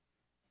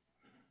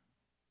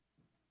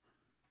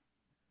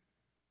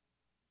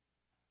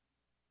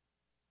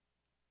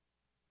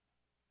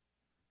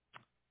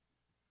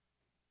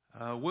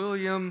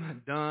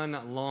William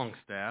Dunn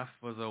Longstaff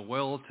was a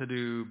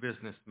well-to-do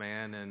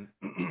businessman, and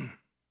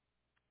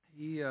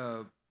he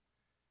there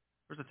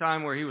was a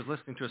time where he was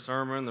listening to a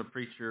sermon. The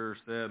preacher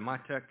said, "My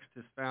text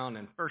is found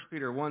in 1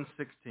 Peter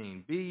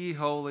 1:16. Be ye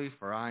holy,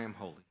 for I am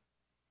holy."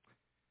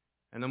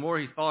 And the more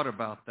he thought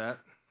about that,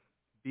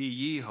 "Be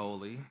ye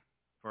holy,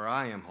 for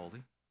I am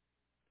holy,"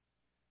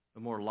 the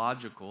more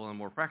logical and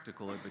more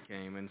practical it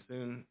became. And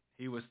soon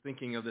he was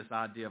thinking of this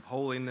idea of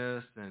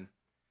holiness and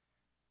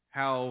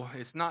how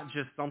it's not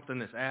just something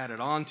that's added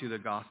onto the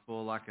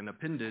gospel like an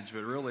appendage,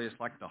 but really it's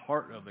like the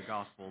heart of the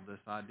gospel, this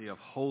idea of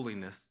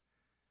holiness.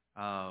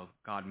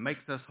 God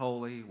makes us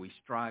holy. We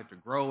strive to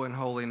grow in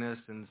holiness.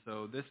 And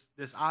so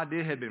this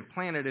idea had been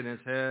planted in his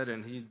head,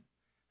 and he'd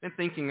been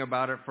thinking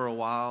about it for a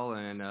while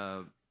and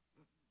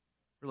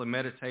really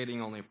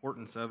meditating on the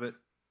importance of it.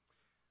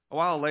 A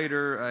while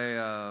later,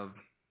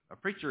 a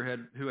preacher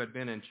who had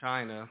been in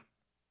China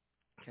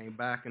came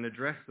back and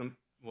addressed them.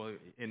 Well,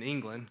 in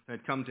England,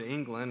 had come to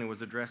England and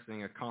was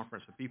addressing a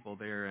conference of people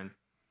there. And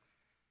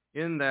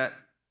in that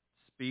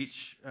speech,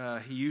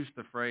 he used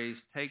the phrase,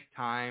 "Take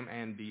time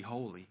and be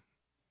holy."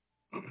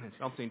 And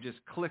something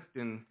just clicked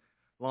in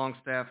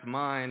Longstaff's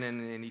mind,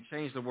 and he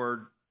changed the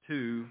word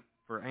 "to"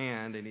 for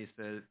 "and," and he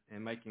said,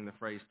 and making the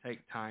phrase,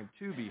 "Take time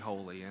to be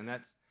holy." And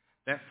that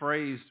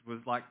phrase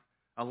was like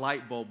a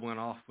light bulb went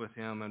off with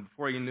him, and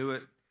before he knew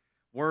it,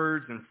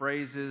 words and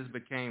phrases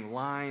became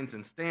lines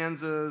and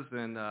stanzas,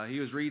 and he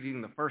was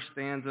reading the first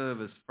stanza of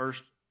his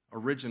first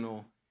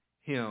original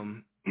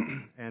hymn.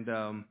 And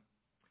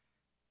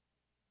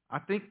I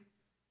think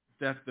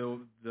that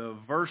the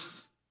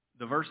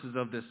verses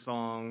of this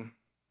song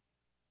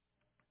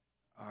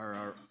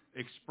are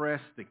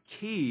express the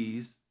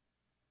keys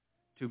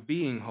to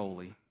being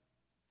holy.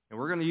 And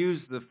we're going to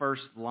use the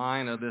first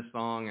line of this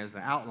song as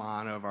an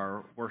outline of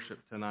our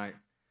worship tonight.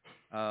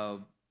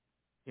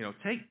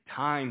 Take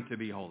time to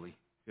be holy,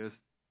 because,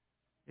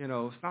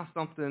 it's not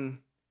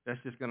something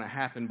that's just going to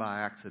happen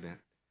by accident.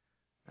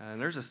 And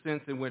there's a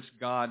sense in which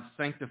God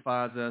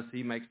sanctifies us.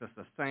 He makes us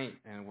a saint,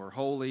 and we're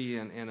holy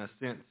in a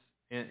sense,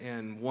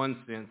 in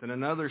one sense. In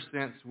another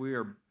sense, we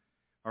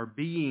are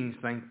being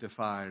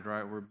sanctified,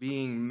 right? We're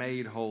being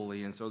made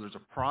holy. And so there's a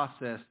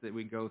process that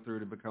we go through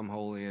to become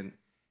holy, and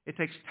it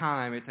takes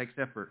time, it takes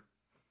effort.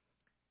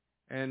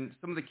 And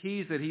some of the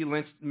keys that he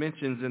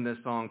mentions in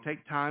this song: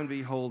 take time to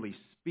be holy,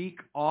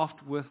 speak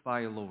oft with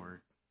thy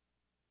Lord.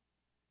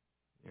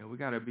 We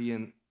got to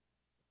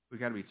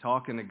be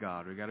talking to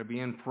God. We got to be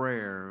in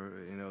prayer.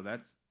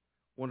 That's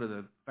one of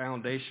the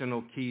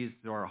foundational keys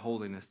to our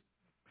holiness.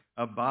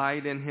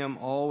 Abide in him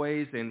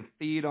always and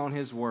feed on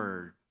his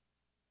word.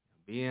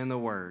 Be in the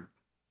word.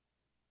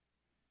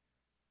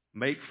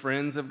 Make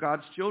friends of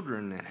God's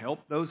children and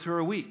help those who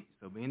are weak.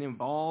 So being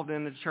involved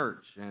in the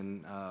church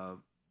and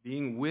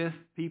being with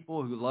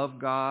people who love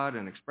God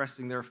and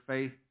expressing their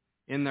faith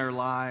in their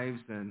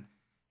lives and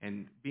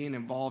being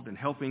involved in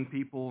helping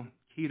people,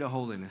 key to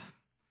holiness.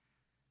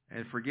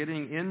 And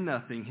forgetting in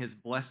nothing his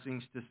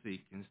blessings to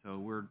seek. And so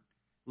we're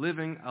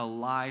living a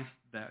life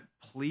that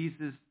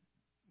pleases,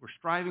 we're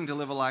striving to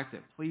live a life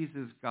that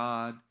pleases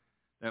God,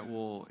 that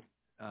will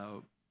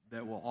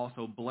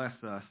also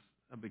bless us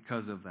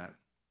because of that.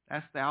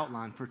 That's the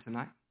outline for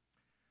tonight.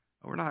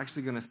 We're not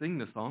actually going to sing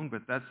the song,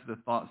 but that's the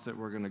thoughts that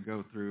we're going to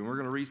go through. And we're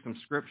going to read some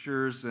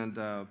scriptures and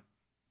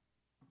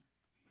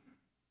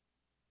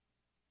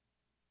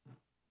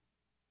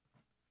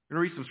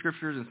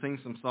sing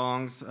some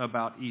songs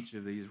about each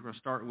of these. We're going to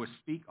start with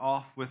 "Speak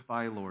Oft with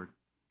Thy Lord."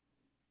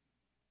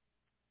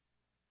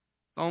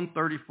 Psalm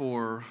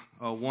 34,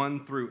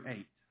 1 through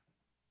 8.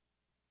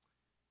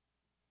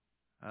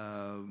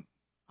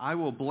 I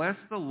will bless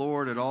the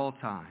Lord at all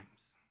times.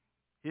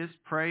 His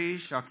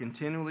praise shall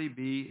continually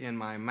be in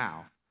my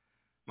mouth.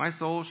 My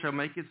soul shall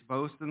make its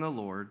boast in the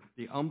Lord.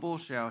 The humble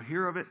shall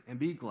hear of it and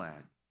be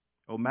glad.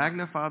 O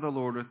magnify the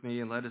Lord with me,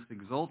 and let us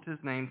exalt his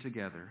name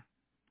together.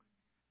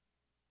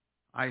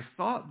 I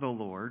sought the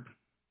Lord,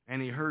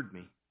 and he heard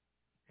me,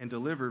 and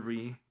delivered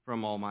me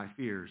from all my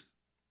fears.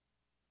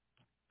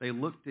 They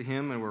looked to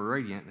him and were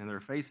radiant, and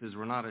their faces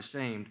were not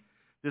ashamed.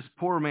 This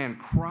poor man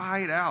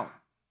cried out,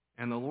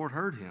 and the Lord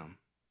heard him,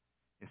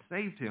 and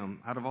saved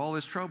him out of all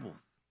his troubles.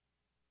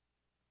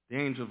 The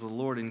angel of the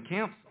Lord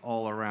encamps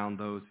all around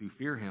those who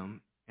fear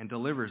him, and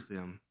delivers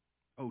them.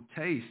 O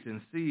taste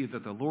and see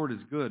that the Lord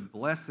is good.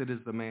 Blessed is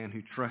the man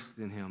who trusts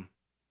in him.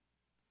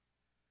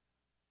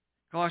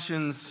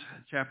 Colossians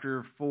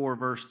chapter 4,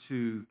 verse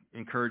 2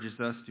 encourages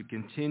us to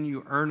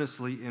continue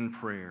earnestly in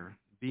prayer,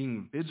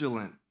 being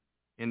vigilant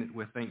in it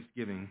with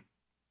thanksgiving.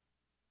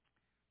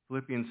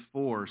 Philippians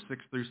 4,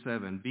 6 through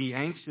 7. Be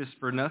anxious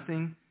for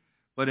nothing,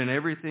 but in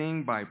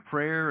everything by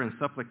prayer and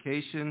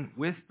supplication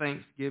with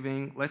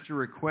thanksgiving, let your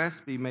requests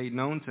be made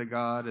known to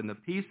God, and the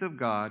peace of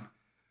God,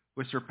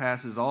 which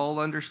surpasses all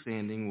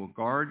understanding, will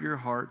guard your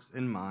hearts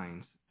and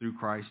minds through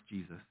Christ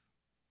Jesus.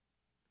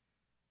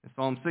 In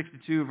Psalm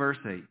 62, verse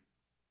 8.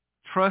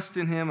 Trust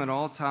in him at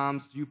all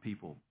times, you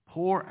people.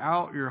 Pour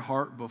out your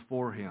heart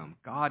before him.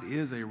 God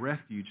is a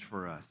refuge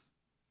for us.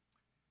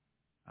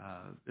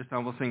 This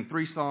time we'll sing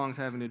 3 songs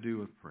having to do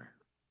with prayer.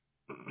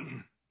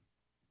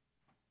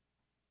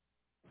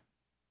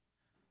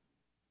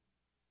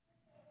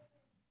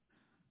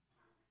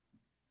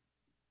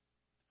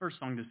 First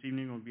song this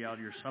evening will be out of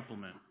your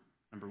supplement,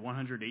 number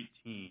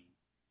 118,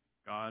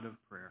 God of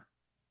Prayer.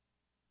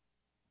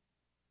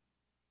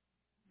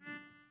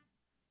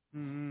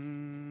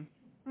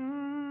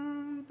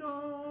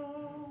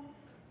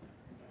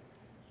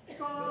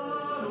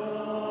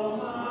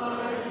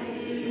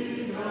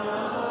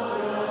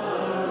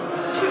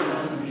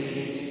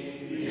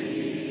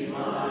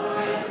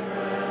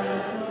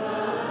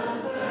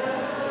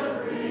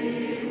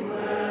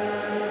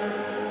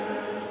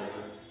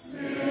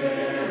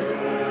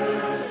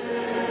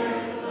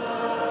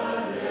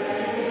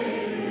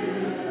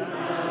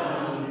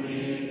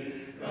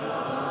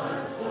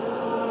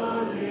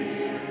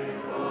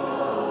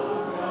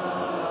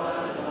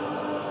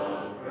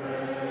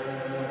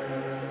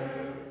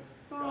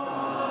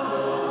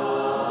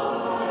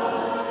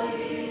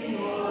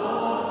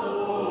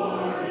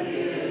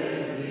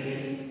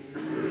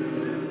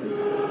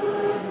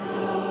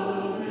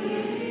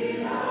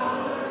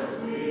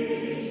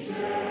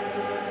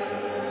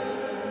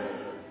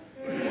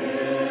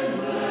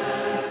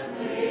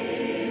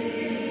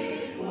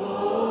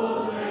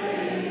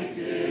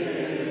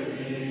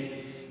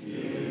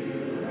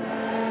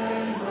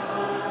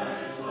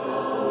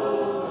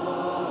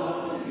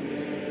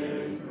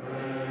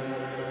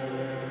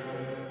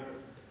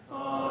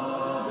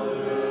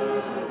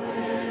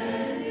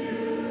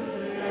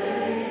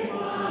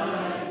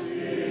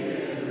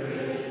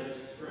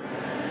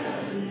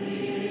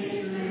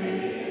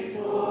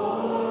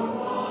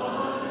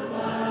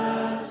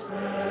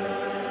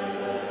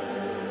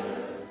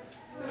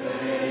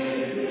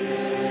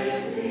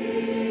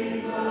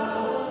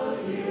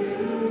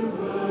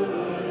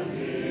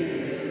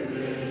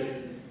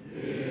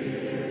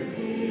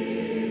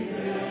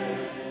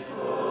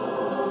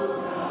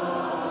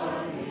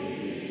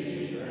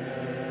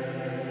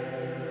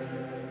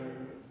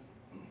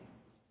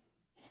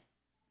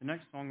 The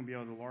next song will be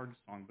out of the large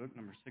songbook,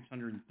 number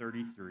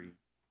 633.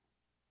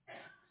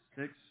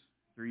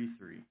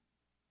 633.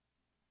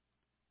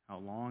 How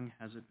long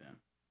has it been?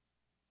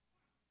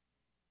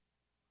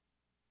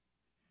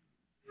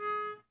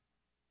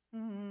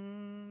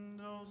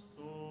 No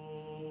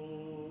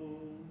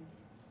soul.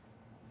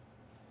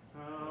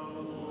 How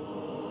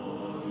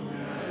long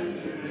has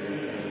it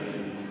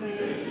been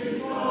since you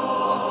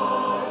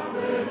walked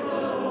with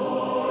the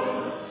Lord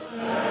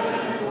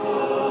and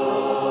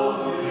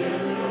walked in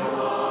your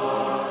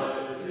heart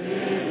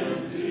in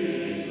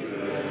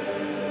secret?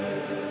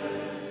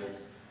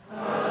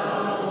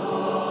 How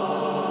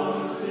long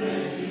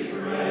since you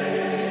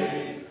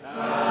prayed?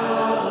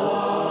 How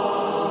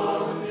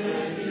long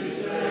since you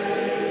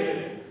stayed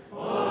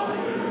on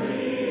your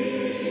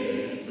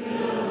knees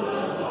till the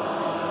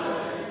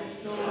light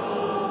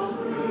shone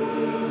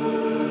through?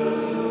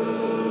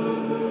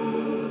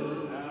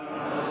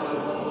 How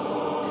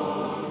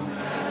long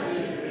has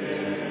it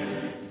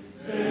been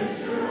since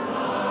your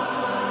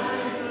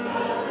eyes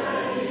felt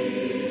at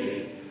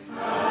ease?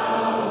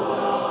 How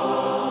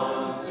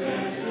long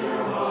since your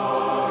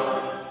heart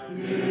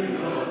knew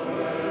the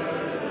burden?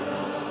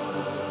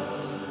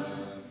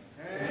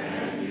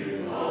 And you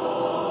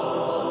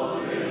called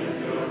him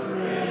your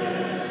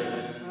friend.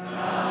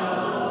 How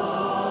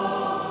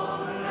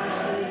long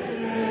has it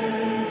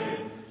been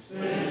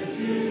since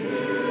you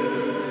knew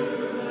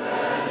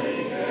that he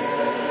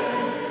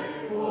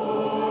cared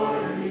for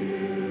you?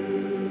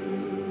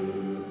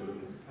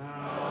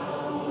 How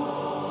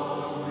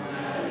long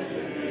has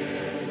it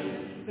been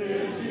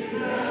since you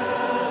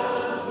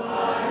knelt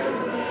by your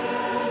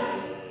bed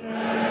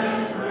and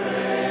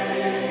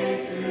prayed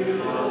to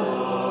the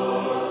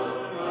Lord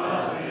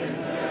up in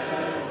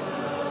heaven?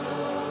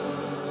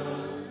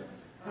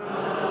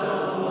 How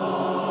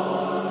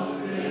long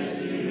since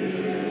you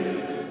knew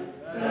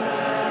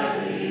that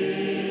he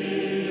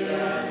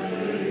loved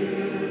you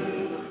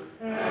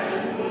and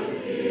would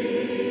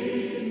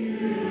keep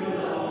you the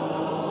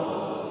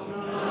whole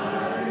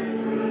night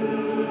through?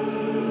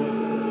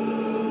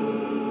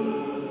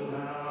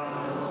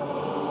 How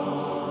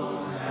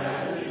long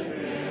has it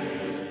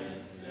been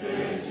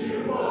since you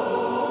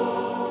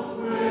woke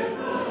with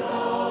the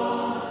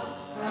dawn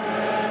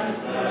and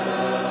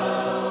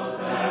felt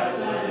that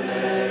the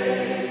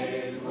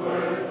day's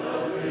worth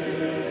of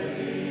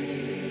living?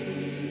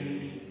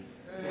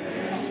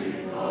 And you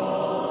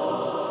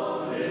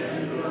called him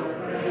your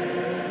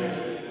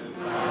friend.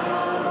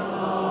 How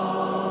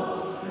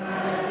long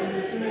has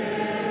it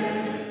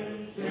been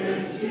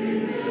since you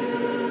knew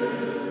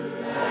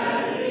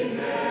that he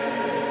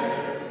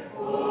cared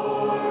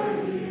for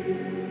you?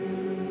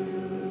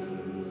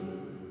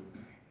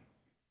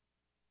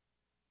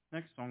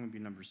 Next song will be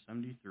number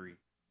 73.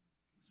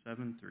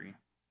 73.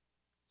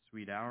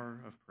 Sweet Hour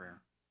of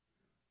Prayer.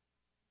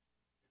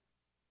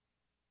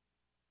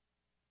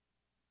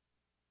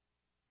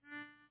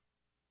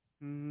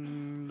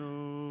 No.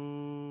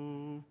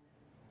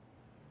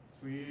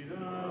 Sweet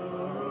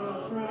hour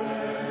of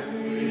prayer,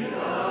 sweet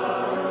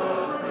hour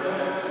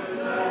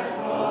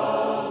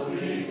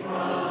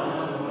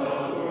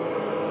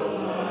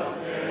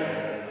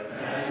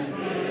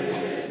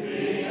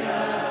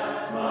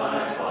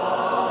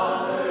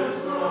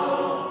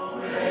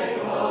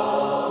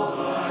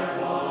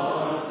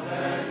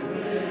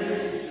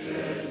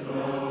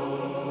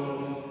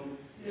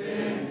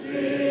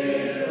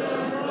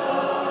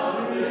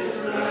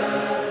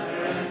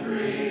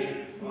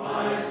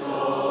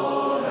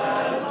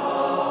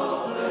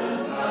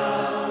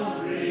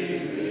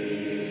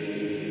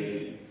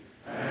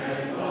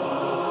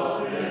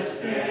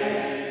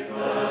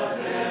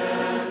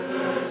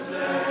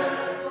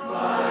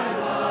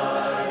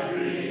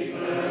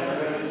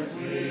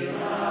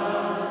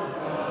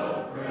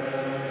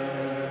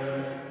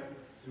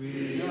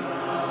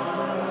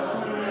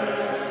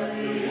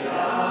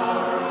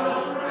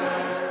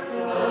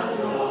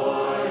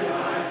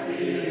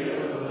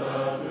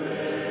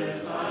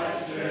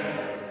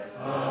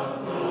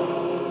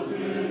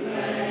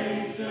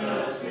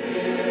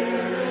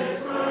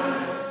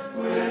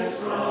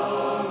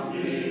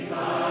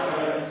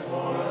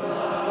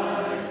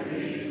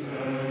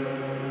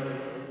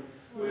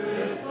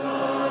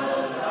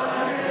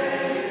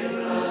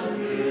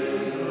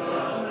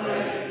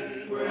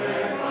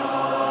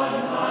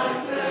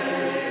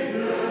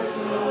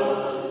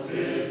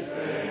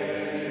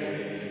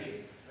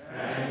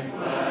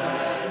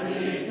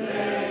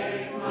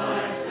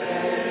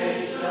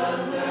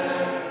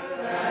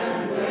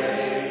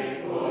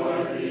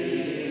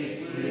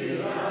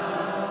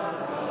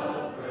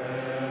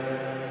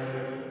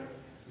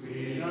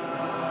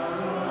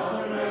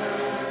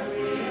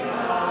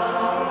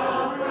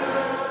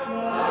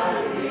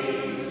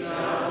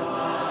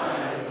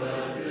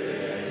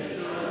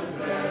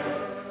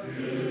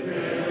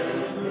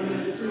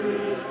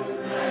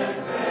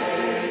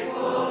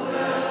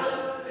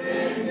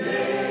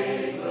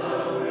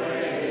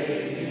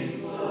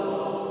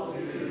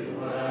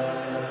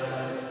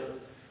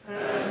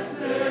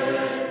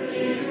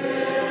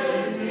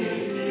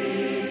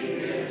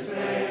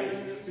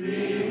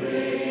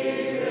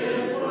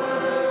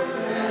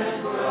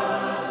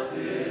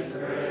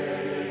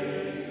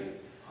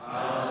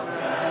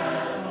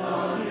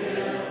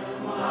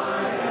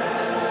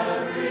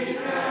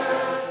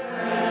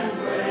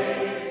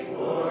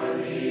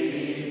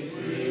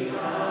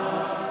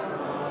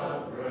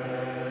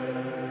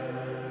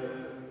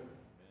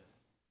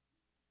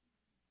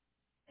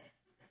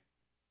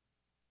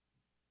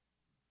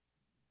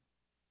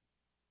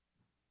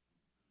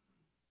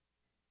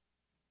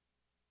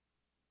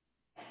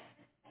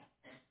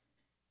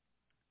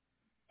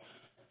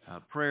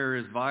Prayer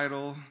is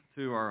vital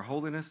to our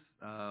holiness.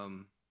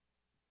 I've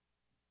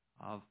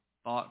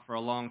thought for a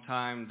long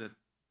time that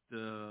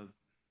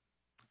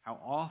how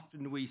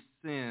often we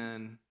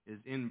sin is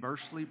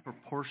inversely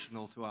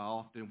proportional to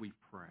how often we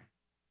pray.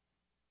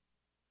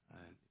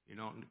 If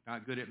you're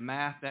not good at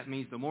math, that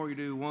means the more you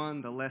do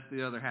one, the less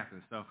the other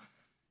happens. So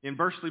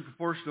inversely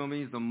proportional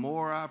means the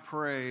more I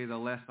pray, the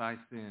less I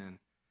sin.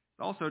 It's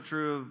also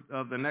true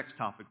of the next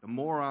topic. The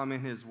more I'm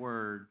in His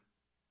Word,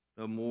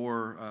 the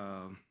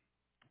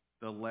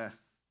less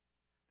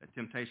that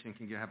temptation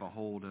can have a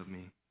hold of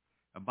me.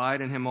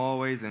 Abide in Him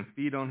always and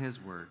feed on His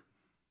Word.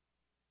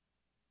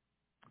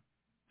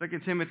 2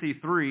 Timothy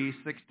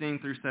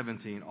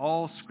 3:16-17.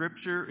 All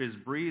Scripture is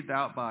breathed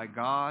out by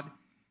God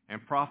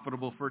and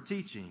profitable for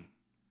teaching,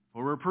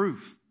 for reproof,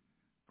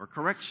 for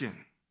correction,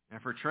 and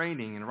for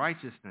training in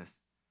righteousness,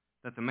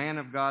 that the man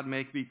of God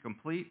may be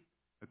complete,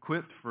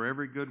 equipped for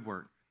every good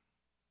work.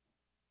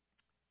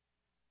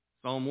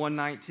 Psalm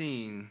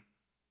 119.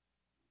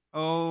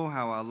 Oh,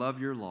 how I love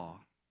your law.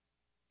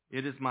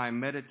 It is my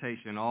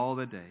meditation all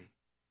the day.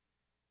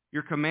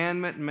 Your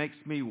commandment makes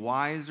me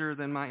wiser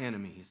than my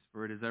enemies,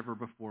 for it is ever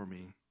before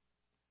me.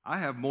 I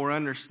have more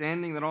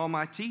understanding than all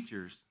my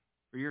teachers,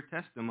 for your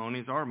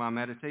testimonies are my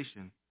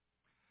meditation.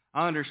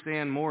 I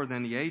understand more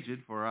than the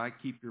aged, for I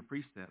keep your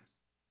precepts.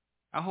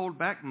 I hold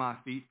back my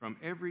feet from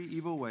every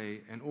evil way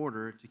in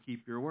order to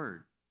keep your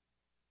word.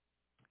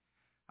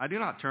 I do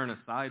not turn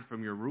aside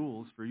from your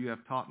rules, for you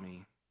have taught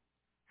me.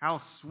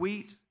 How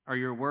sweet are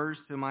your words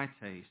to my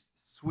taste,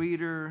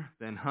 sweeter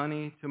than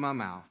honey to my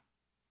mouth.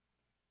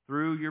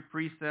 Through your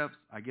precepts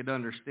I get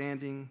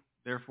understanding,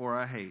 therefore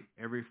I hate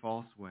every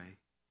false way.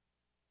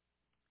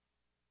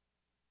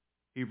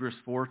 Hebrews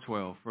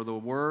 4:12. For the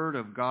word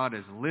of God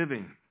is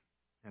living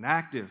and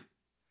active,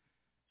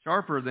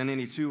 sharper than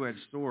any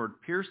two-edged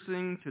sword,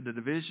 piercing to the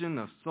division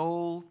of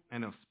soul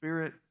and of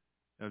spirit,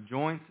 of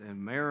joints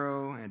and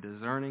marrow, and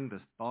discerning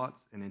the thoughts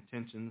and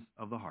intentions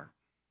of the heart.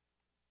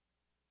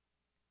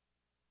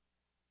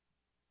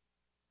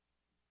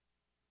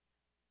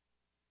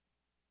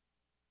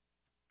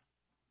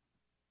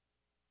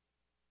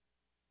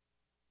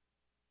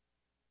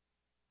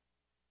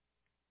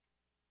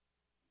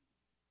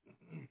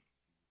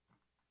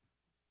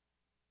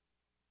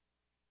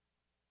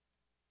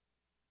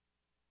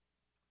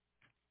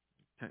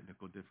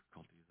 Technical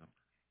difficulties up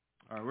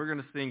there. All right, we're going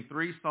to sing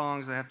 3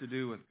 songs that have to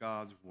do with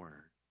God's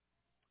Word.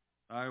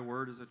 Thy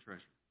Word is a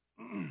treasure.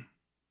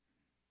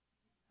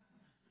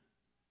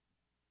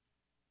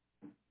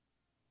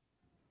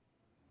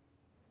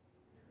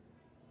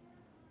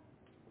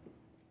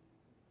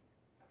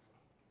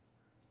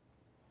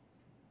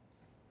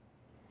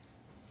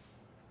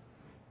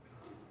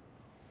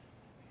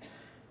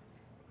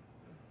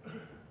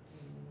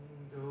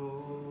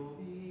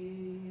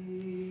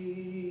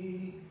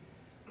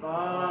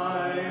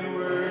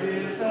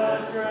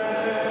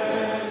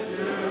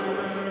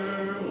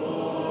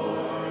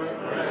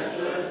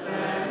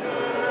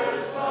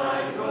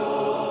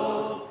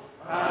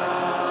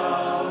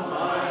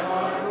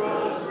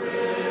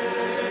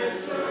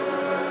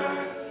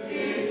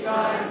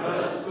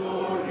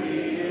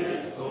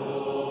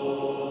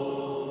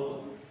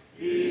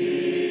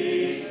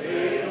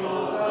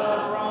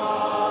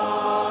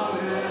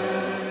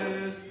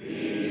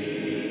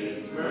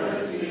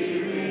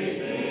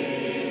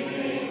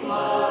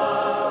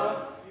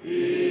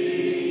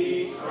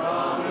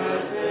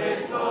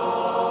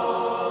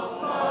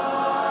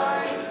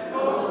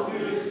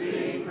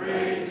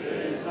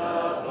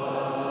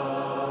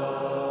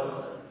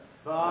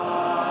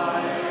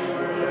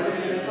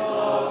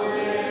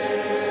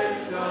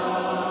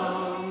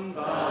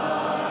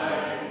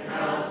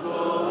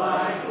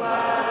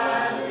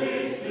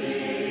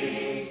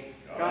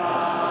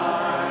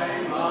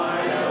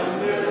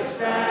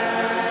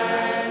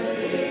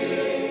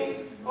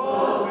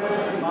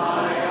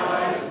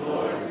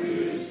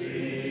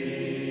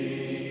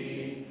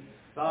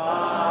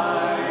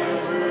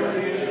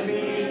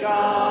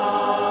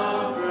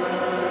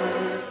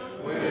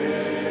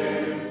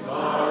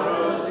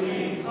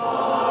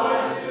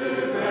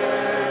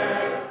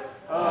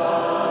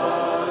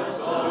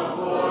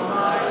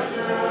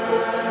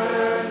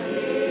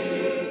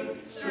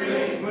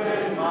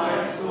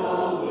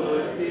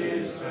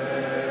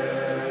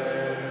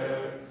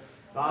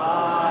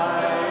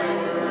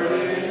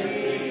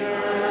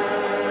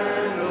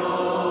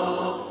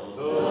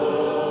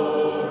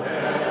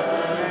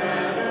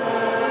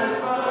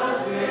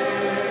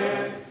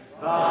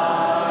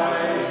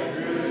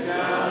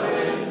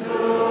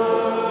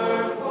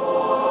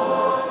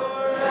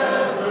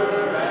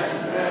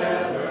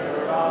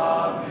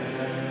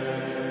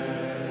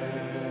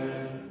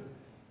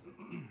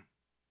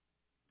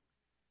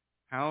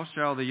 How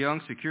shall the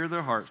young secure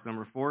their hearts?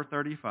 Number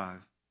 435.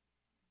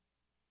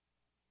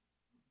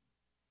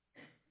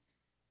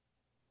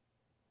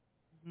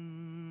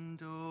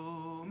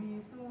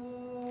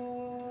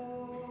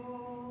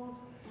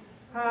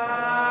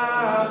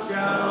 How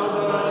shall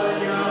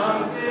the young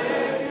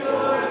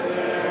secure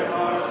their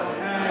hearts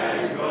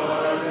and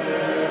guard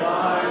their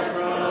lives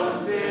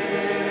from sin?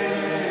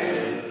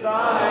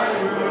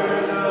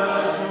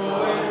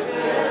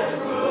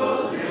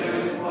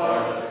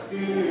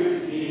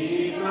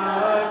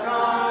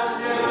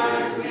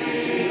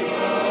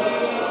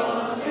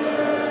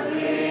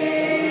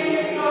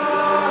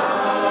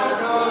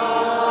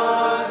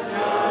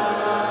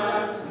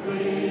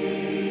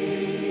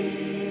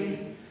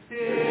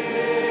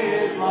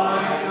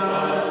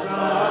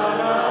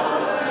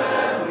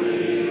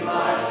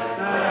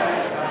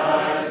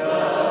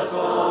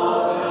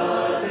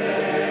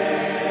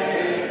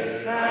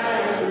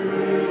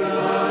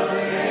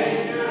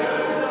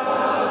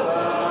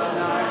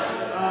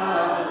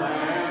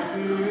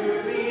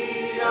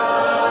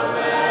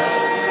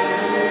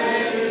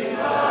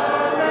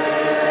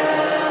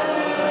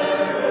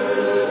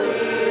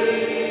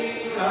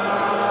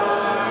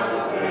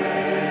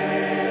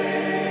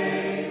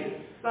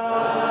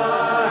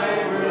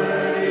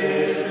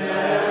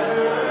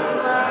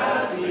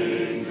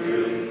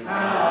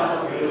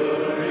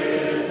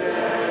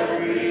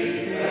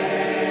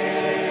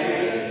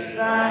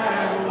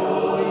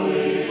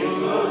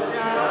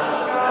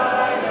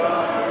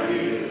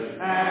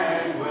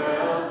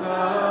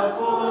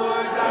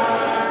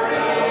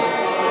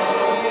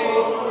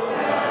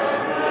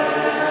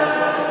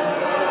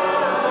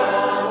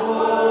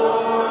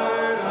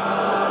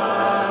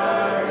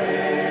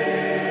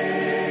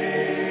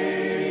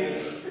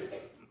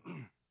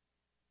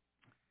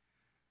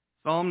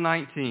 Psalm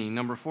 19,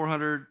 number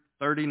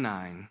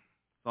 439.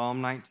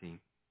 Psalm 19.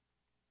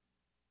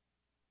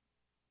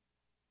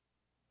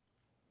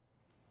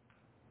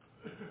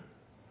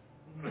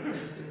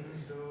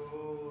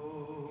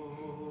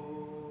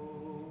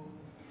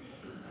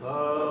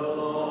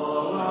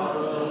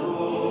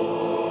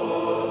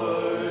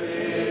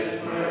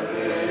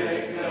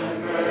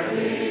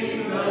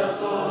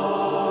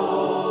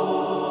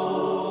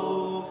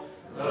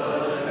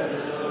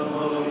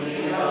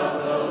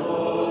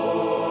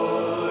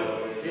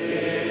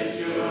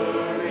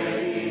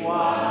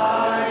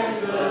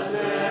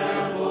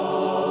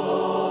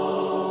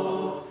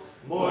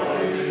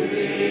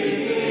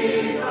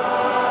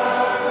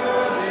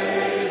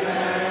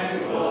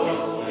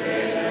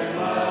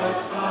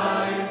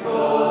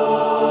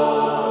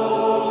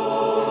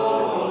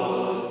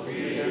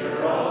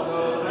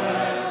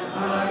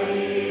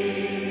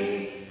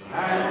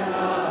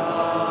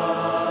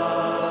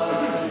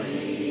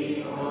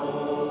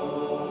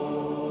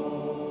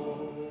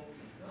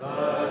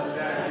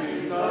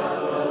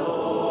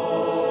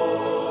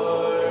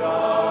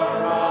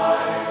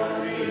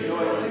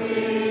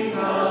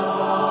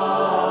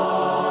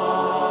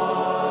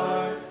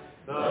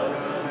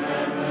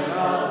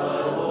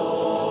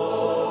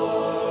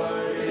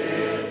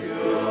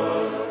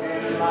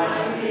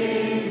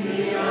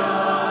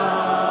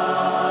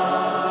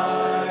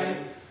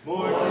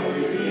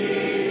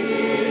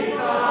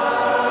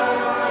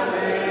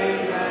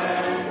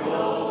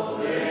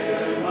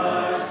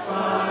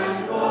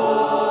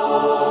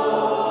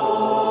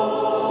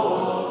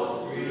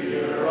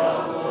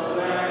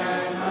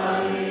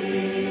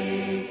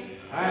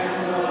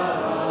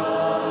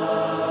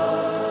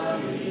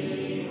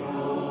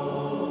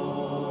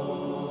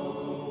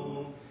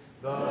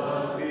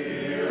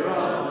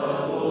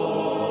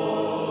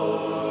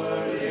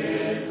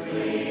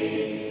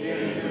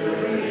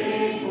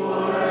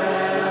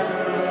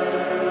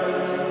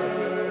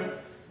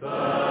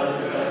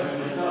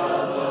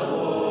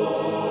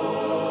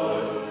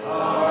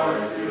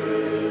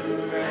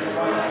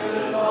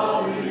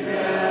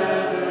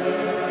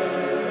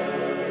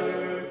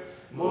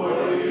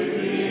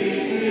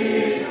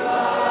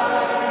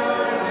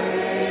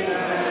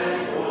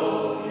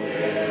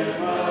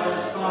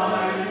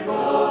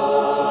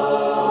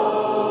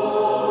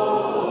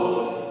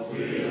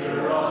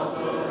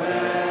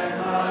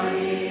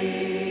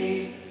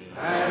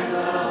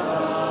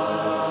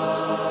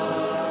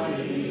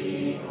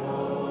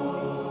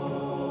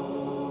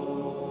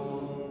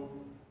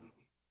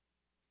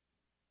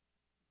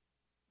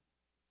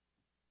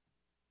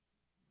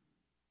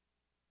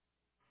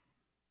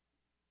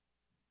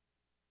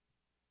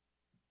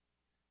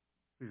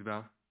 Please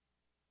bow.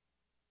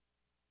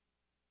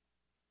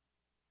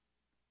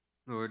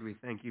 Lord, we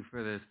thank you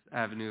for this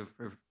avenue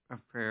of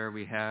prayer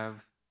we have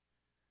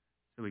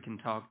so we can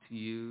talk to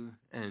you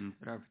and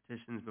put our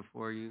petitions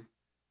before you.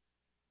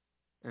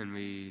 And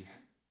we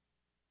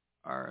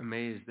are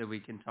amazed that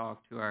we can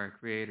talk to our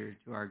Creator,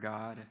 to our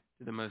God,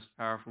 to the most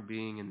powerful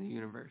being in the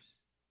universe,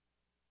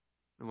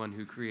 the one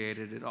who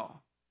created it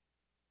all.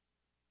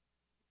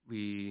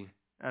 We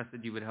ask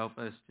that you would help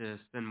us to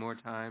spend more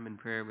time in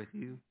prayer with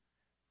you,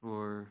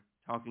 for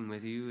talking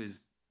with you is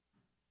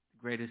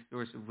the greatest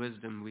source of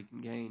wisdom we can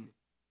gain.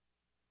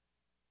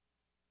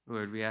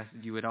 Lord, we ask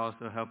that you would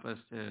also help us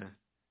to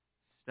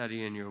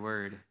study in your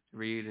word, to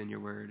read in your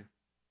word,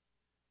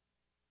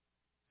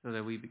 so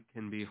that we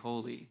can be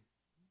holy,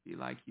 be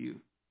like you.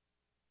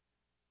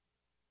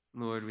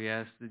 Lord, we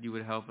ask that you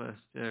would help us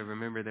to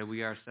remember that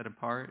we are set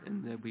apart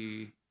and that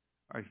we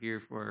are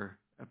here for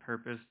a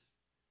purpose.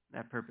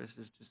 That purpose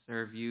is to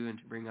serve you and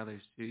to bring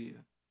others to you.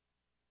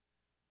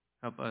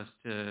 Help us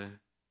to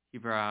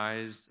keep our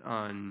eyes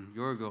on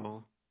your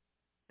goal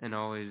and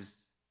always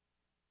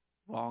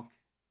walk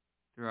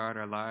throughout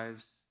our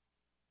lives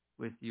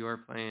with your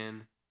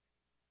plan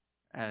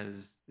as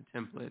the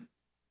template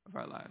of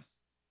our lives.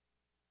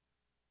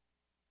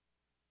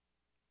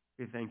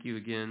 We thank you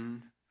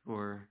again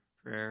for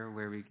prayer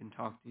where we can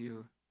talk to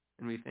you,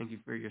 and we thank you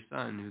for your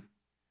Son who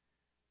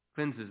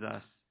cleanses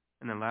us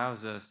and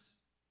allows us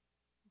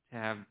to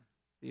have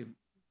the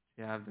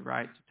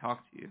right to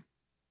talk to you.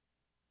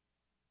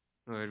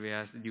 Lord, we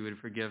ask that you would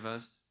forgive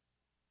us,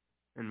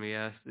 and we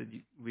ask that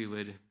we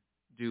would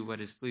do what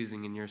is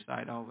pleasing in your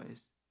sight always.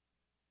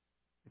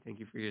 We thank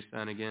you for your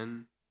Son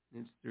again.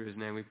 It's through his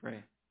name we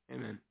pray.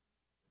 Amen.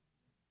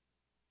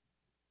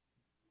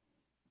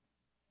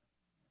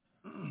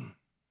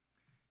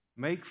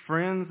 Make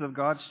friends of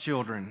God's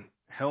children.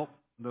 Help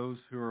those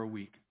who are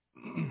weak.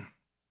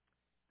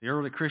 The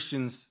early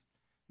Christians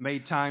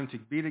made time to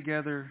be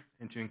together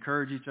and to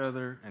encourage each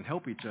other and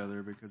help each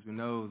other, because we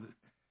know that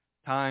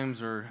time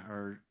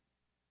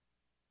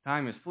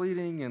is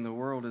fleeting and the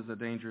world is a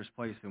dangerous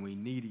place and we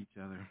need each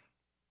other.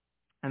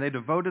 And they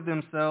devoted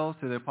themselves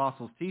to the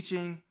apostles'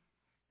 teaching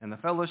and the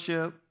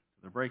fellowship,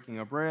 the breaking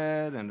of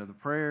bread and to the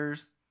prayers,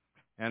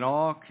 and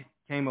all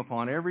came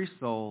upon every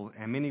soul,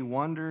 and many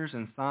wonders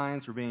and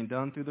signs were being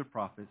done through the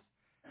prophets,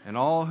 and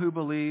all who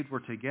believed were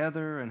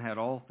together and had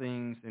all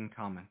things in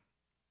common.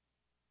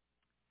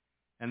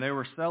 And they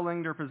were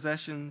selling their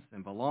possessions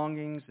and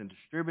belongings and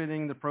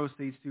distributing the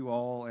proceeds to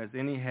all as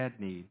any had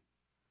need.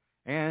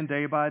 And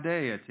day by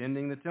day,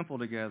 attending the temple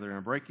together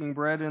and breaking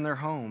bread in their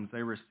homes,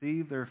 they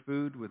received their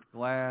food with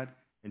glad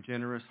and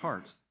generous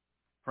hearts,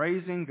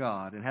 praising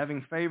God and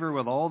having favor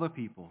with all the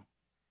people.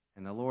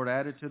 And the Lord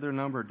added to their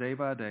number day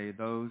by day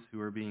those who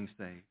were being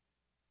saved.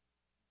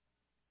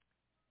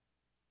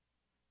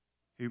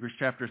 Hebrews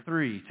chapter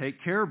 3,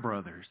 take care,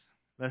 brothers,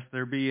 lest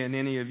there be in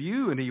any of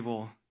you an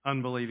evil,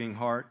 unbelieving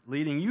heart,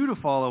 leading you to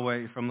fall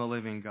away from the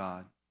living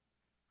God.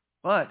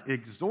 But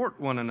exhort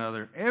one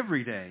another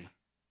every day,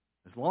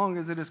 as long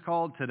as it is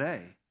called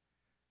today,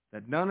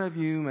 that none of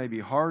you may be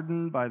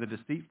hardened by the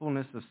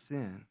deceitfulness of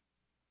sin.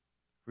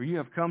 For you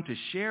have come to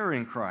share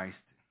in Christ,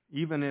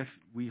 even if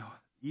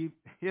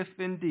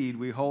indeed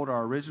we hold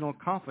our original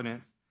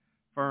confidence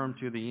firm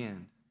to the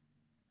end.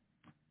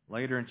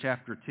 Later in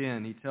chapter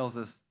 10, he tells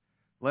us,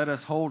 let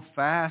us hold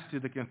fast to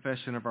the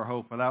confession of our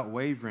hope without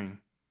wavering,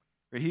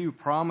 for he who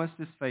promised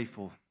is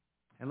faithful.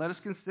 And let us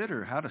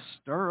consider how to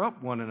stir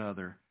up one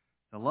another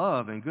to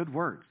love and good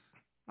works,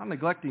 not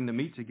neglecting to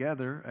meet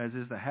together, as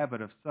is the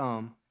habit of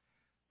some,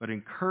 but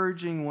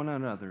encouraging one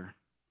another,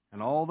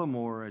 and all the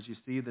more as you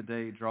see the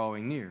day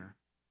drawing near.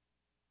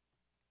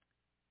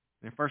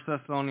 In 1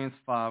 Thessalonians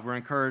 5, we're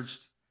encouraged.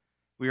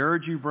 We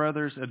urge you,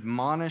 brothers,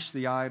 admonish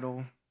the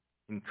idle,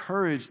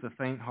 encourage the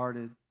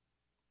faint-hearted,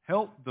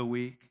 help the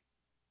weak,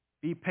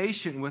 be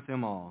patient with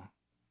them all.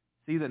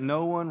 See that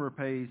no one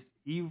repays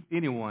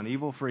anyone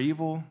evil for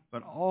evil,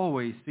 but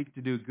always seek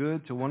to do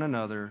good to one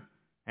another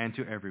and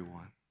to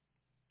everyone.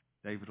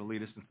 David will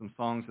lead us in some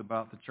songs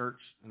about the church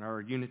and our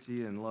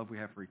unity and love we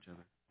have for each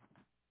other.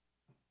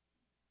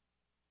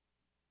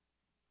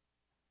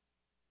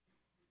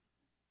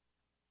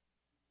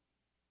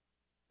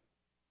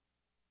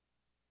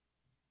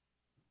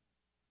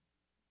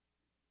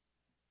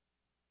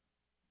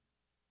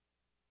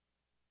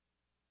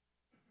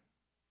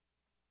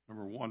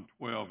 Number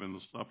 112 in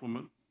the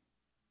supplement.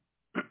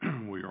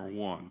 We are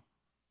one.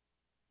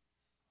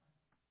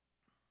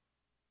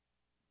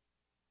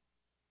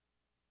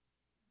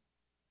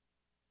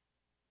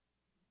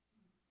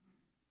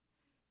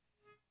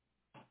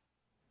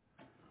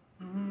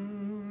 We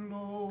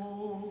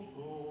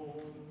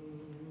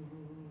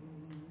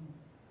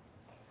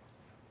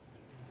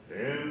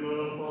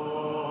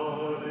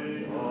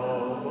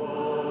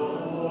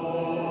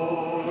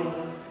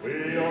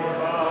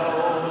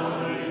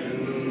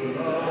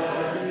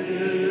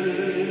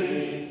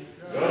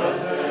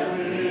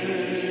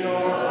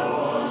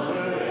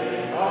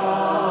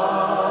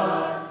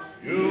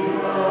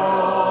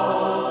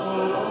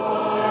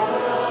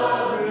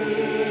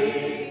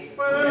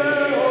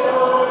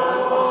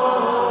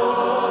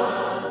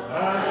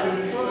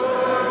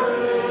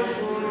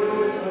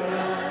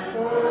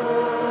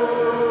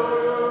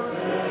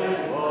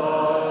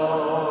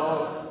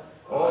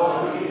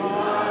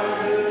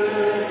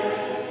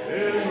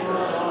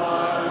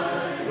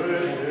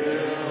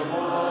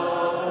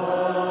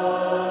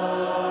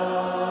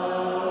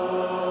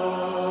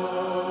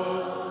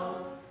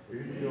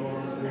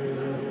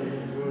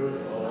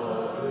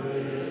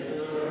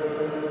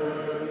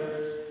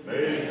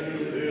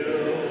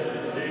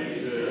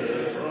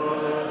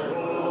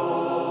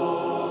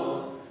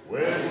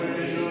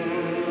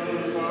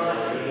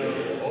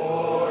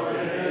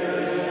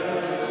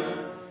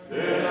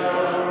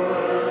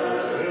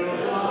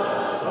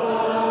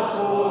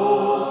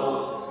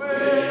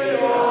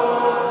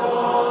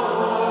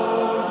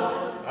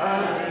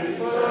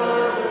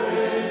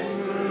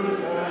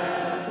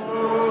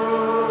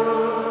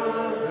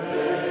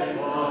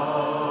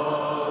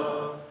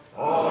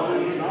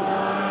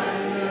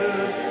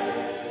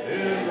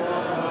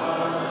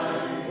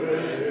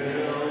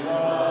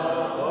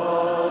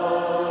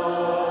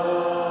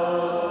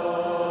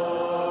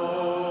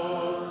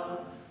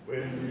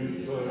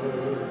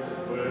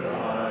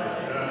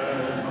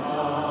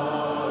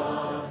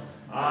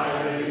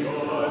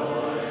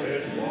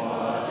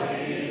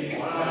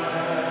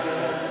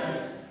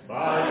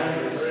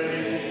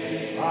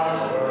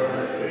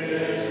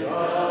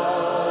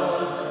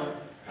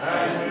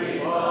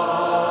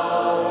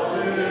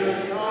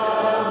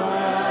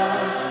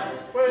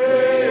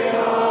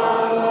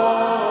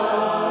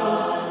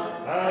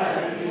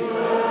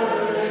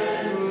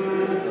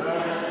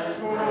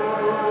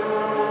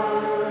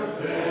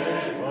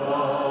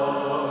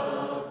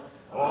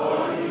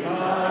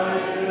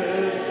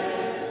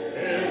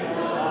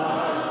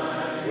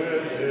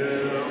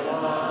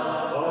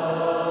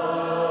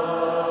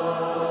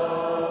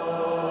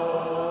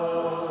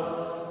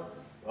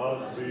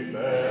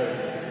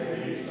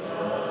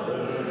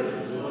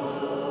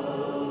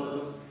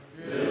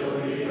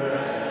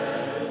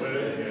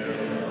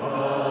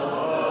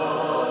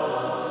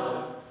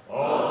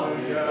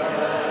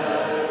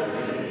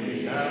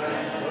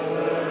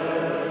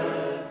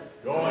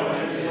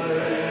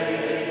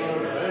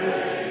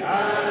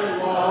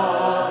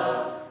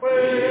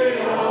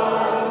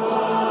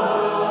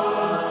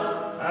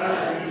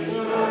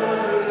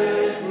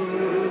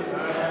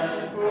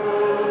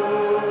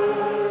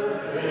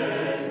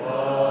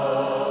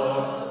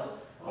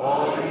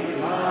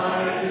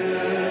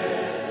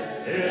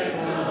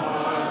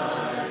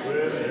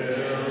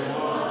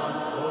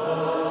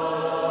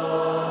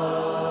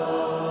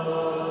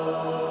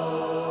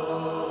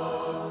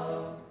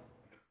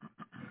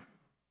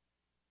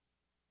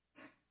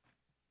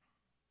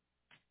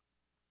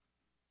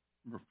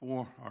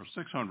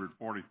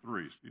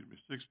 643,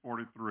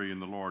 643 in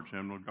the Lord's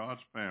hymnal,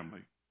 God's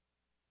Family.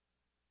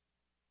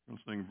 We'll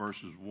sing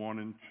verses 1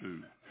 and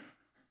 2.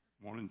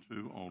 1 and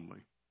 2 only.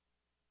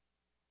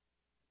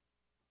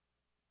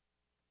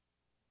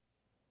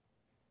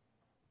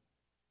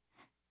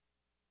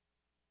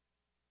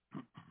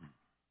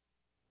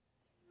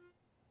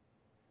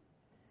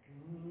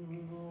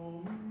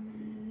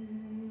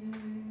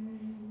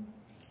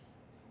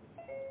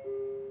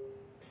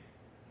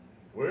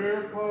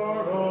 We're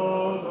part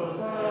of the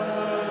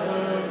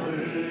family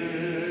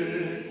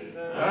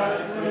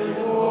that's been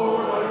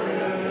born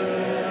again.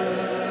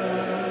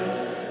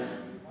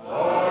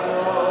 Part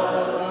of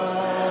the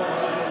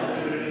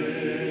family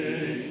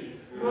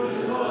with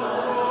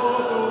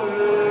struggle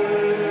in.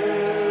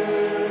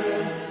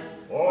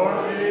 For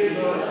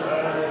Jesus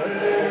has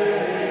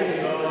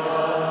saved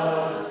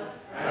us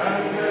and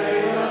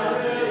made us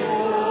his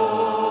own.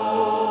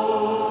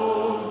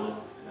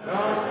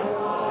 Now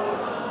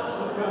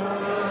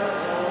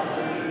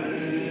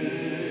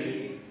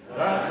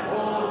that's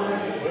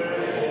always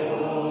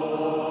faithful,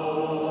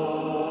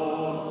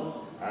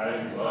 and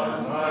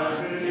sometimes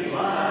we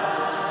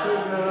laugh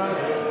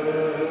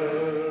together,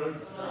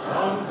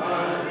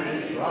 sometimes we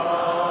cry,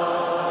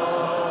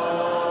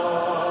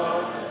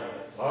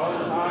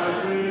 sometimes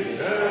we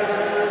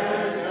share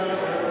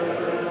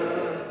together,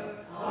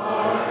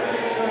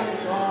 heartache and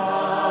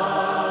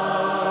strife,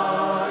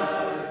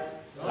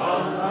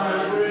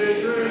 sometimes we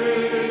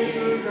drink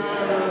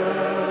together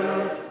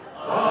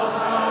of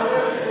how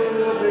it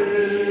will be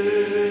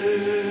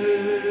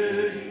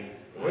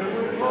when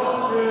we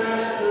all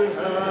get to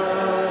heaven,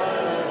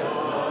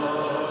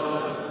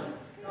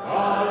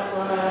 God's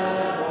family.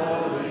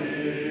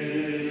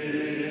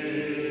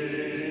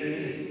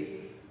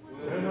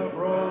 When a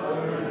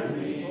brother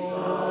needs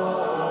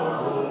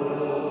sorrow,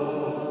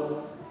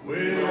 we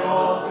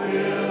all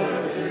feel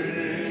it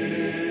free.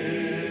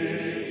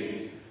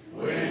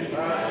 We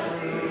pass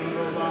through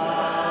the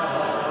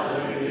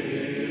valley,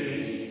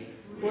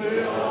 we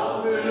all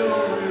feel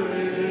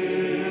relief.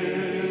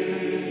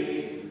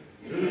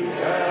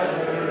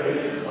 Together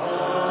in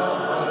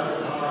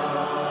sunshine,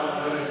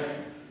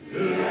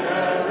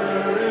 together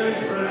in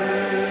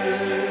rain,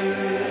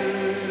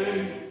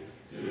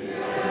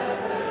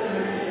 together in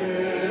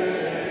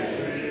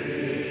victory,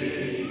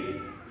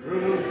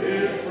 through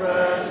His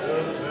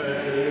precious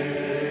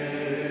name.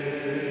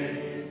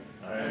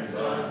 And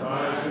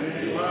sometimes we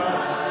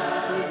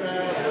laugh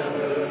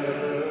together,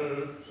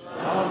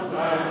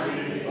 sometimes we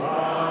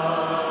cry,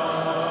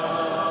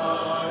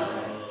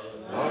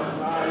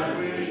 sometimes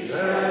we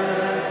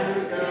share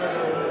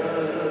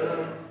together,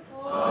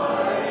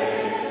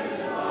 heartache and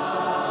strife.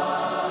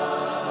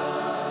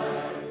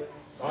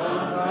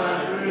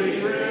 Sometimes we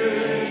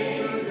drink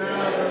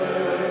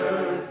together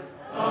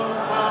of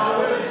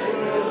how it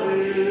will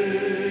be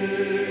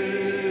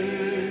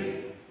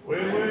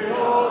when we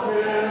all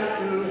get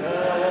to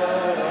heaven,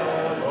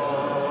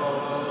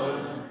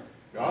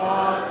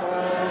 God's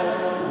family.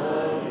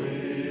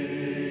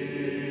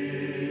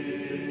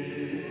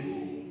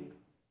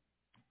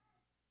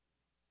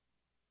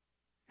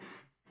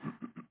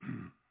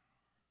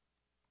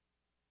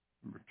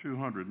 Number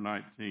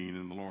 219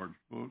 in the Lord's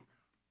book,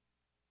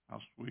 How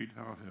Sweet,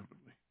 How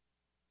Heavenly.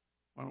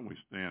 Why don't we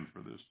stand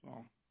for this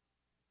song?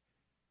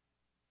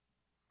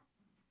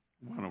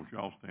 Why don't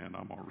y'all stand?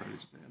 I'm already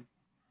standing.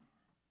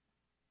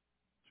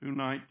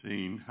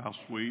 219, How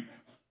Sweet,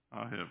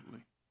 How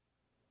Heavenly.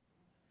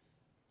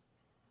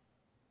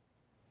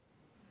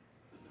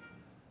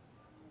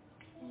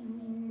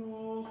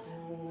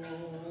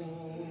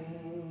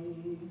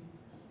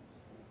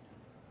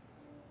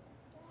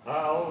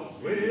 How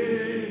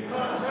sweet,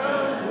 how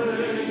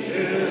heavenly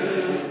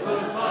is the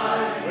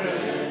sight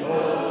when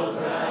those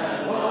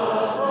that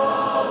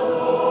love the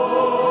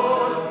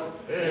Lord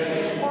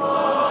in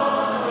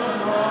one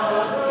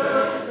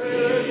another's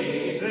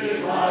peace,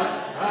 delight,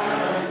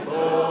 and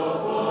so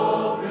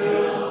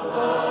fulfill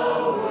the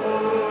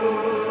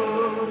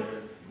word.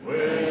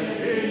 When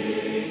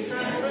each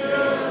can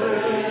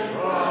visit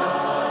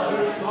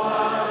brother's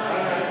life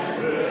and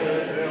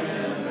with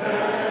him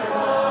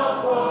never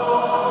part.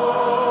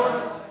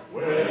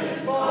 When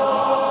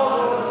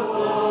sorrow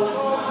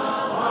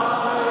from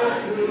eye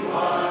to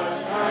eye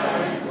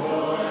and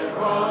joy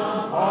from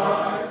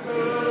heart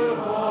to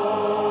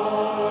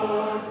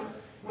heart.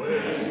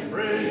 When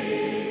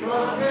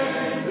freedom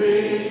can be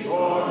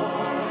torn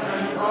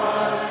and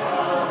Christ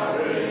our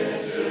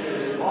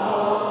riches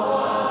all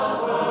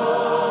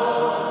above.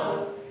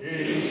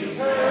 Each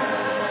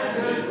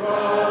handed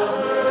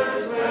brother's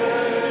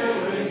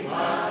failing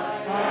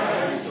light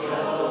and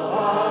show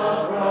our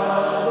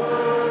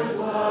brother's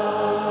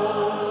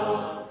love.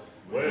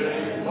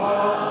 When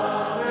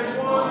love and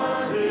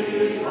one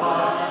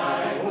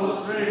disciple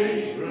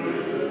straight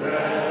through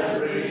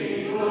every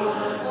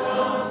good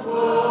comes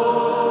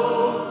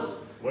close.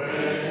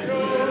 When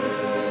good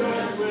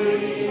and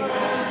sweet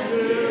and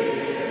dear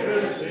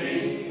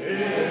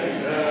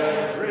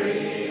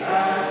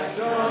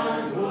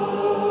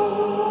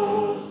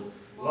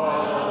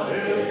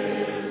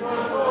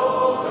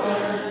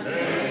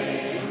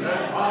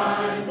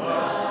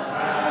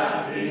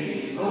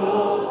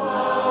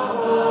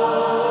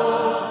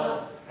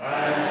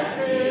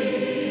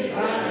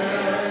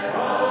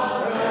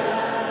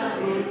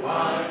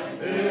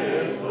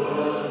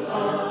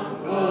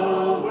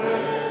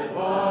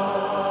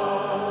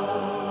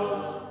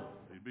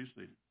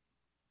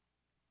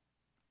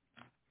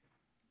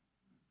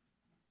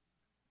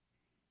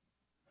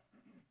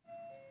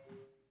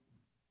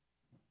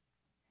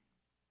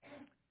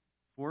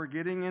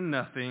getting in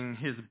nothing,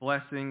 his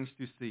blessings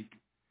to seek.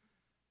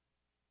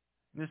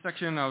 In this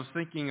section, I was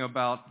thinking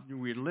about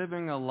we're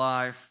living a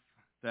life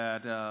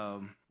that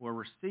where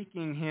we're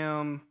seeking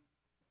him,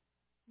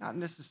 not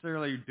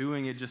necessarily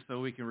doing it just so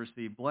we can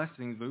receive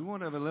blessings, but we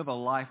want to live a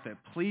life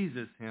that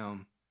pleases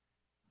him.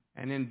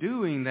 And in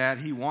doing that,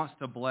 he wants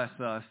to bless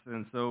us.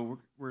 And so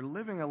we're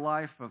living a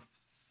life of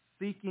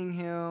seeking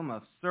him,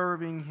 of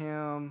serving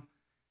him,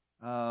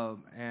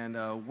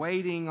 and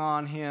waiting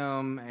on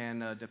him,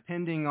 and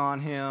depending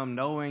on him,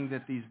 knowing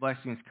that these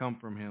blessings come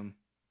from him.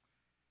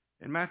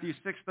 In Matthew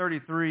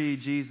 6:33,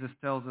 Jesus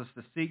tells us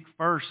to seek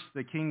first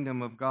the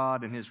kingdom of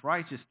God and his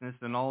righteousness,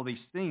 and all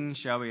these things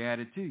shall be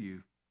added to you.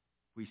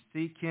 If we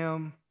seek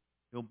him,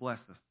 he'll bless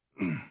us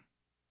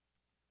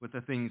with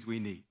the things we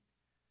need.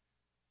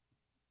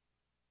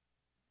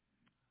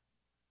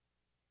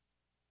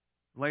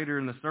 Later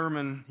in the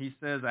sermon, he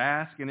says,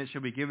 "Ask, and it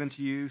shall be given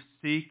to you.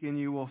 Seek, and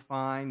you will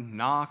find.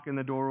 Knock, and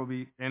the door will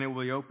be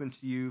opened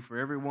to you. For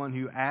everyone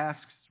who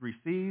asks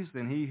receives,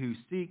 and he who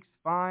seeks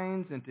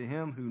finds, and to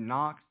him who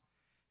knocks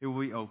it will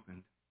be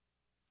opened."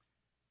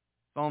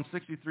 Psalm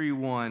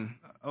 63:1,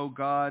 "O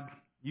God,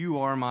 you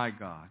are my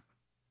God.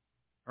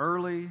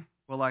 Early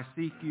will I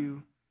seek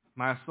you.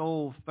 My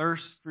soul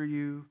thirsts for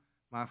you.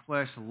 My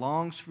flesh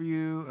longs for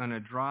you in a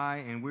dry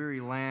and weary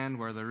land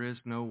where there is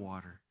no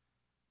water."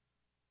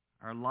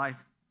 Our life,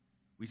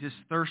 we just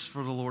thirst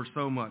for the Lord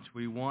so much.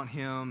 We want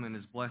him and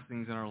his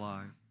blessings in our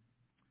lives.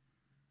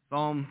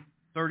 Psalm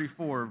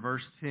 34,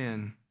 verse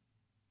 10,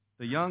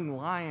 "The young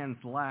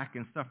lions lack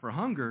and suffer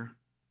hunger,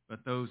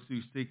 but those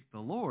who seek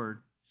the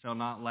Lord shall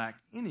not lack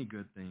any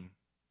good thing."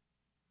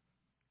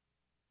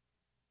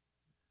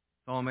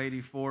 Psalm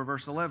 84,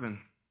 verse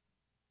 11,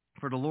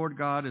 "For the Lord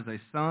God is a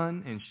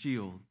sun and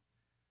shield.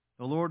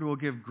 The Lord will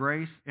give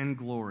grace and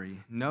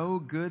glory. No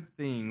good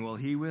thing will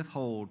he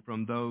withhold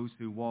from those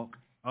who walk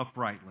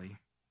uprightly."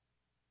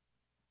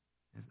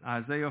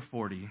 Isaiah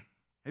 40,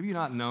 "Have you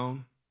not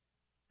known?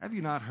 Have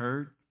you not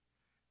heard?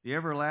 The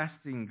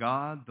everlasting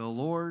God, the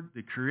Lord,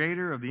 the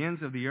creator of the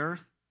ends of the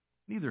earth,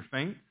 neither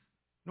faints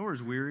nor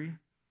is weary.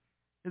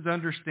 His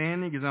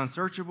understanding is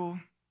unsearchable.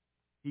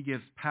 He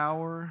gives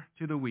power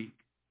to the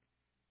weak,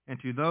 and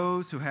to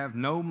those who have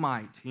no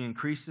might he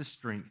increases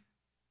strength.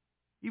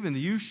 Even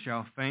the youth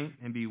shall faint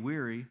and be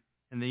weary,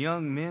 and the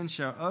young men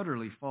shall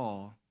utterly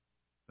fall.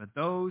 But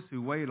those who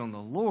wait on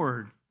the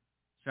Lord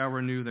shall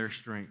renew their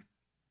strength.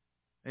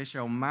 They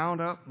shall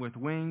mount up with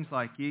wings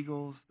like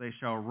eagles. They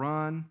shall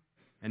run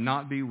and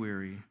not be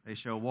weary. They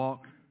shall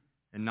walk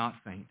and not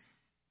faint."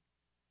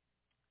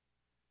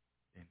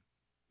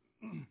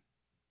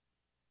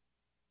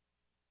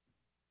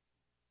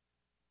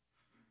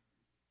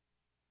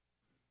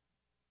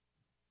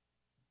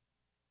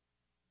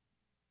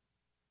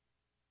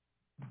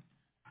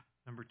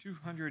 Number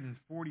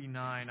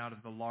 249 out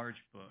of the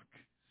large book,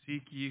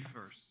 "Seek Ye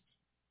First."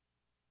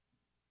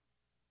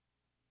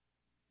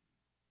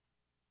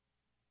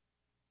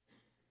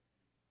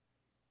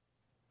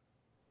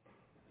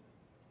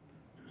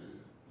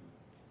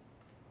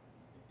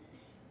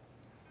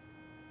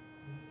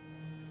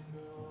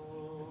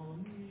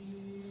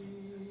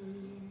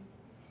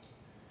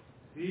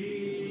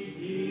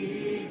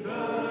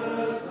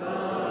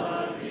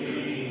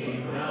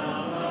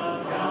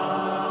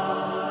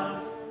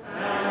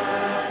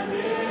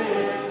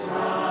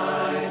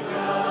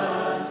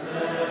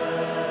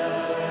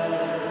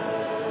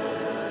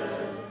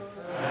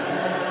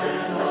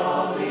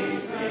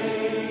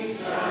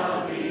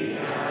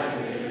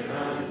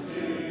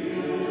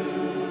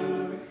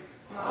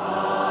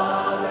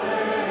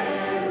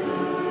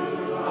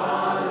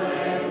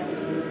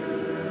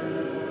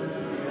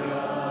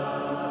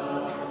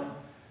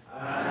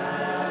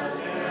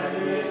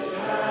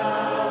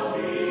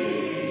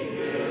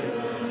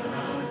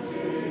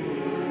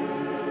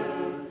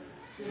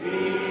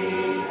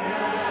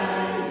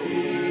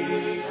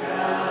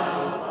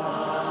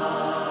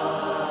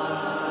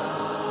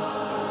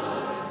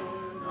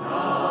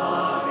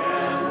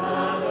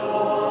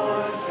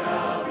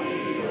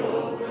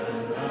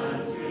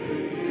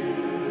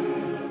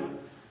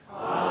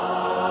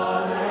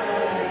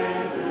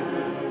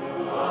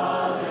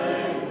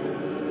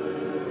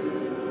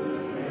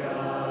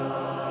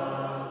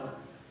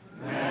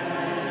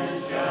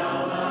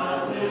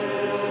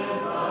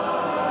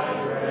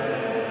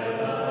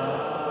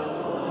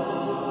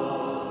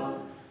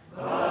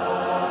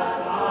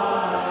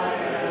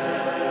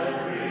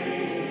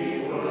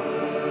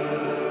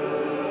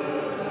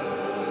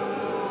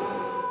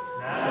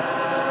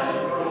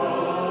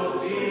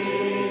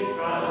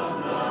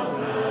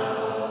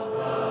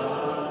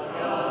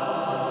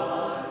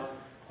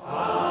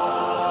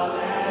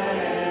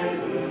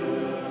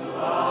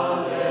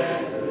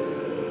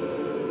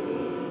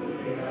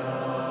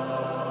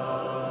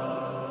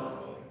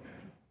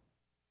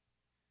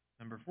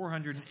 Number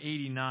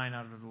 489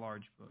 out of the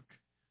large book,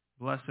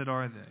 "Blessed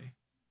Are They."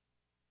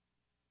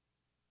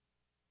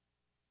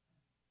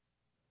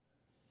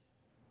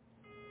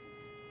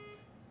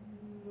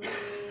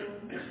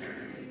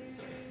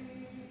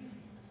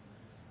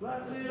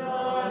 Blessed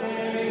are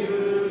they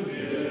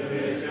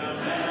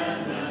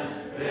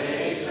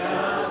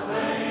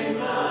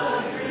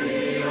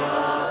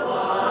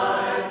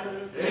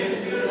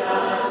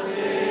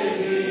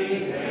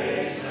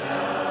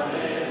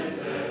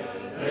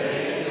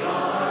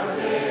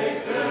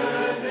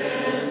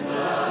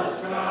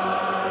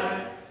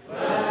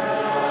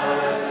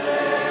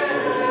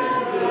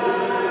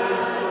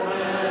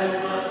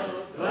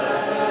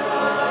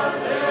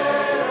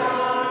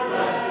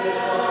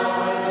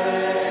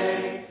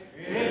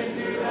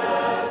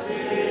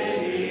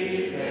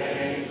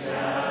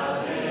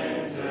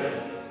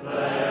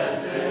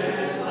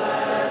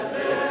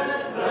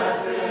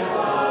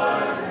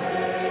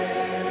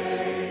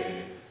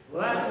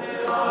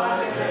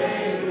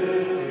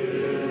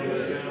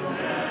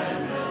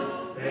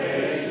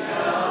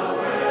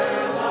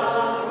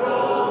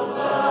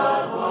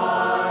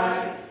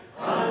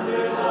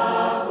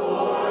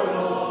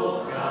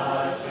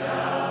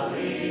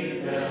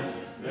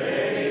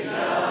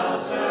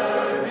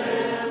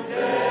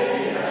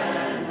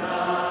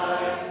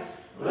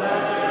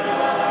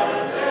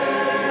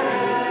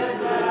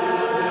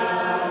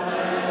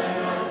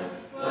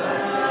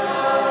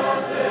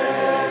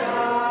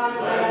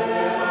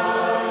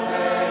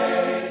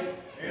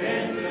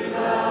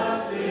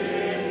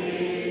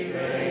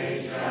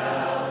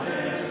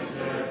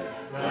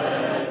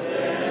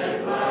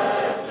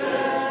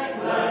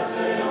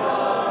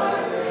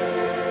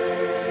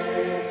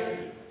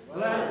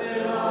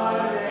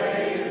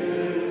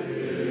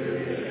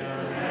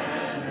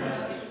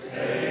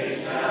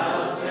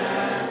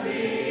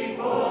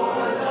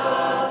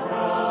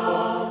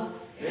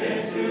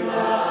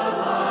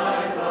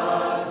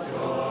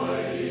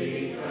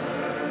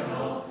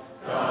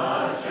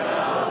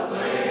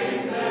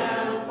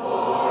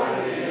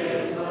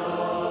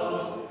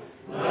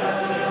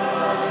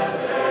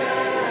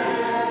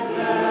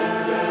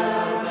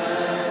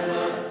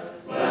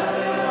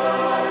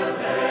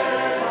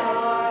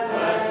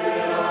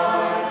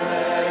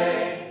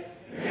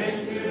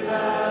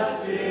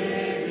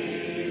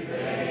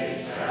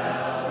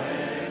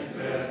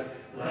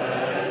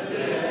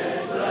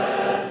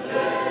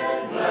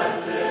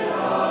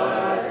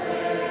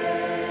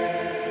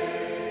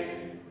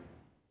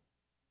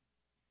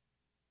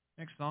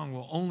song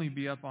will only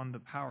be up on the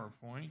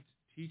PowerPoint.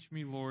 Teach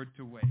me, Lord,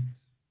 to wait.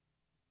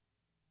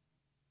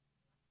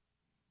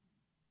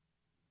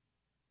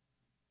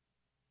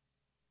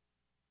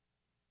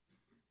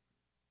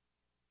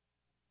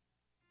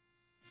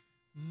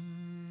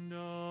 And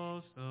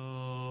also,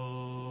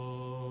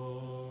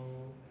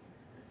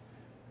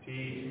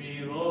 teach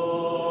me,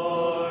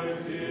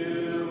 Lord,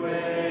 to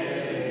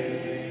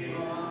wait,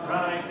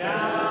 right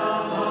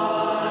down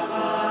on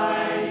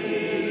my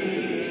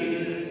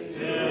knees,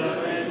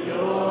 till in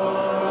your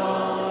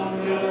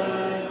own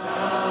good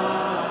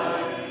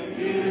time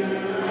you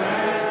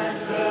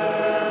answer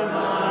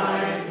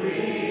my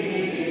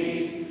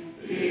plea.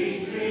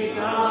 Teach me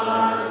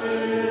not to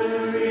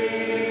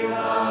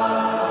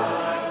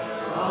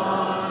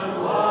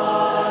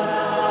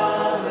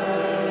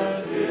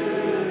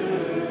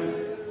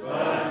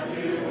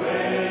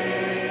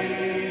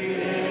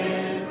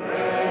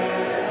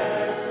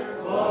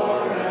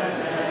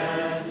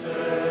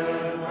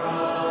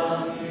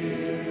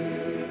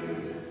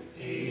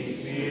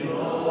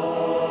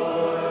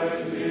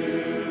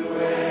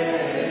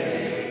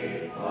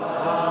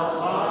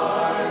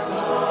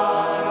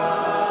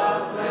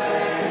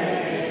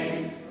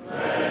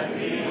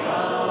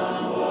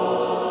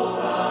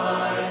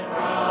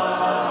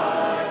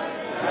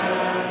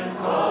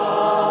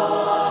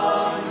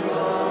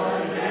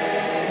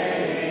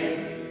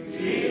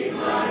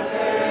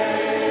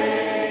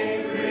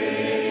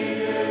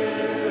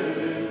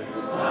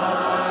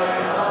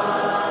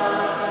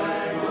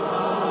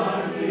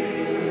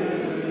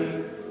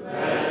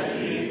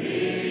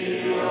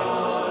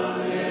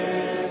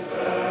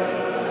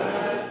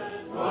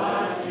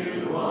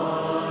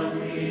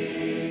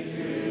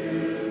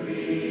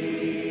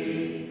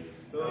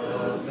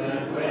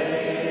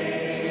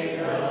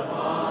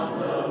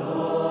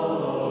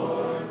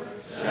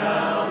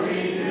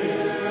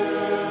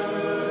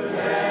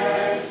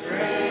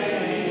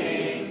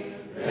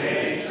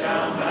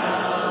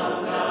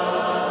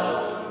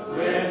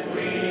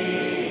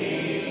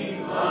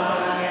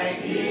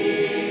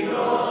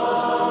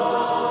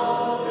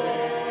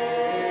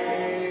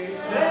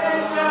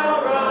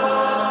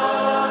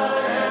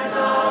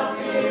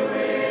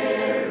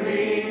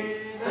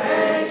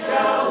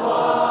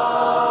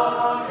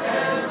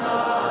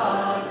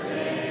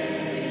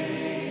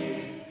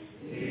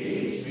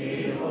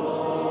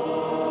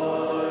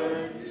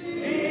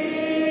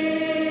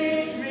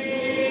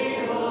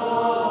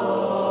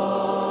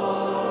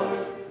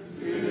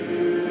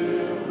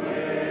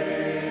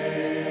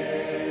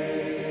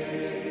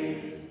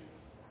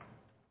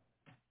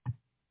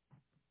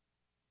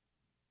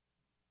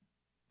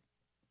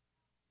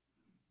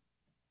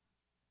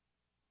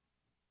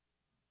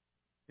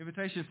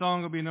Invitation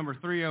song will be number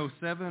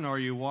 307, Are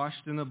You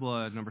Washed in the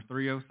Blood, number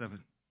 307.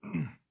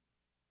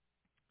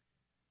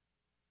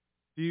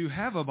 Do you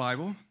have a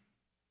Bible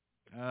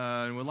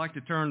and would like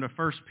to turn to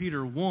 1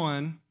 Peter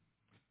 1,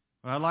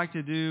 what I'd like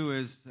to do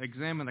is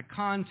examine the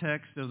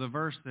context of the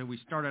verse that we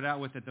started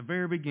out with at the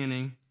very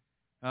beginning.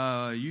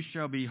 You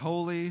shall be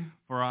holy,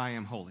 for I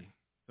am holy.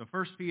 So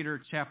 1 Peter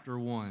chapter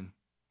 1.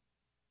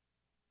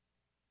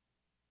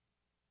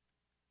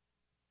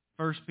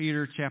 1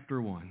 Peter chapter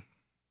 1.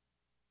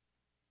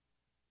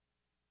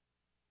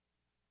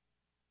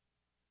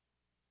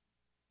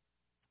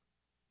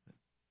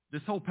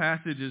 This whole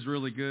passage is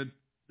really good,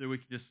 that we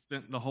could just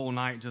spend the whole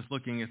night just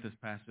looking at this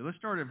passage. Let's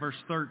start at verse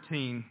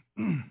 13.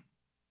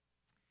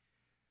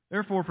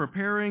 Therefore,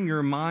 preparing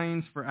your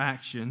minds for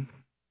action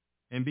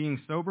and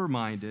being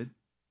sober-minded,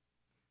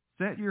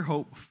 set your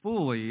hope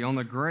fully on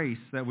the grace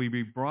that will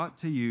be brought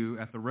to you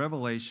at the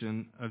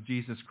revelation of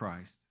Jesus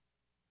Christ.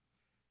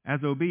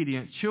 As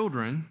obedient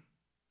children,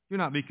 do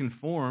not be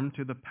conformed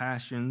to the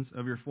passions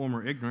of your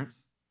former ignorance,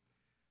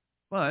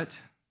 but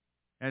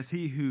as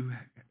he who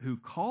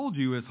called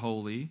you is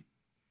holy,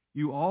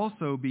 you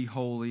also be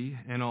holy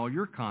in all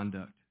your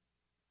conduct,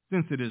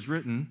 since it is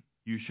written,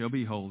 you shall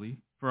be holy,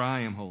 for I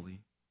am holy.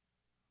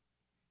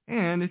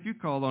 And if you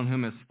call on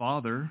him as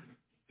Father,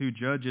 who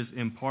judges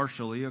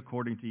impartially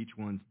according to each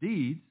one's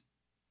deeds,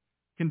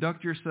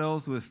 conduct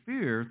yourselves with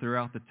fear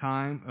throughout the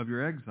time of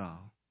your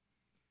exile,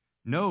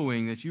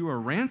 knowing that you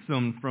are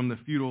ransomed from the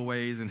futile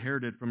ways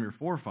inherited from your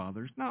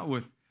forefathers, not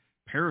with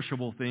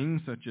perishable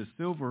things such as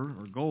silver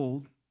or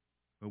gold,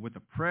 but with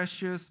the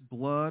precious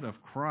blood of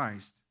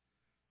Christ,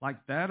 like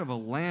that of a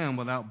lamb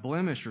without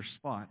blemish or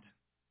spot.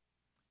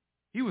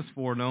 He was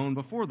foreknown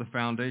before the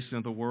foundation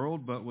of the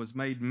world, but was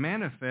made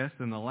manifest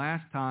in the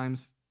last times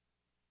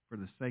for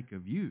the sake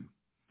of you,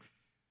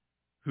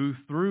 who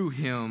through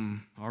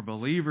him are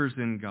believers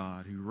in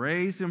God, who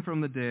raised him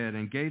from the dead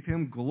and gave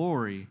him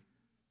glory,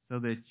 so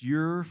that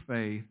your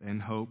faith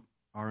and hope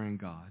are in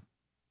God.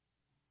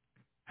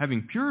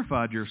 Having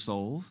purified your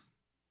souls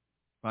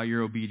by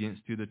your obedience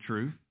to the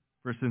truth,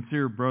 for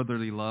sincere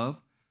brotherly love,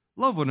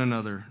 love one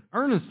another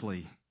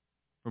earnestly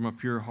from a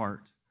pure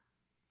heart.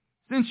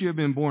 Since you have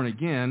been born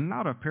again,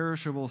 not of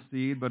perishable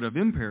seed, but of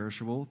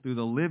imperishable, through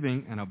the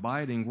living and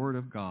abiding word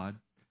of God.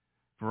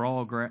 For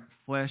all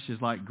flesh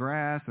is like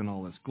grass, and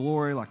all its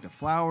glory like the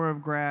flower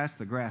of grass.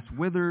 The grass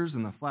withers,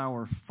 and the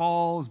flower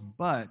falls,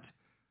 but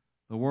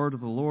the word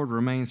of the Lord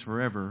remains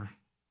forever.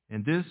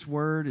 And this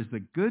word is the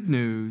good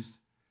news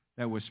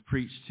that was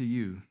preached to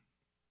you.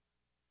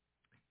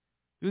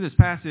 Through this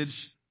passage,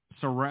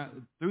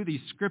 through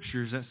these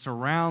scriptures that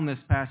surround this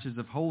passage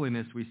of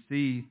holiness, we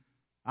see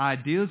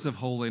ideas of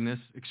holiness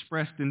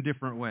expressed in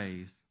different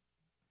ways.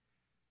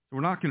 We're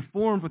not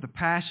conformed with the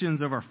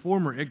passions of our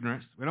former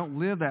ignorance. We don't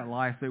live that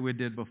life that we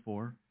did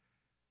before.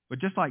 But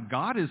just like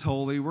God is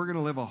holy, we're going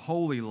to live a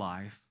holy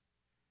life.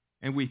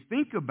 And we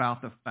think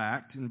about the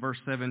fact in verse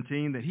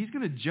 17 that he's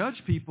going to judge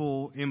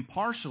people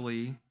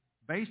impartially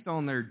based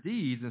on their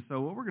deeds. And so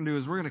what we're going to do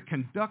is we're going to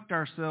conduct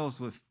ourselves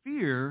with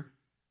fear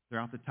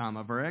throughout the time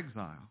of our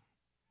exile.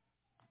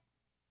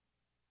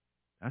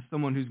 That's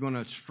someone who's going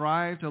to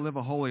strive to live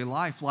a holy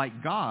life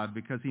like God,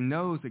 because he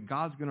knows that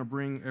God's going to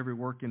bring every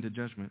work into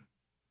judgment.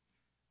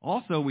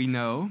 Also, we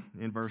know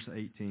in verse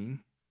 18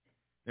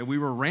 that we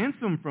were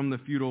ransomed from the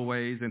futile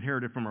ways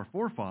inherited from our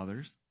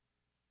forefathers.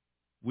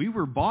 We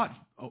were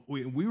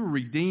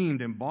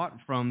redeemed and bought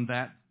from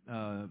that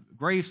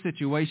grave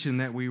situation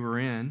that we were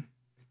in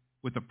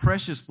with the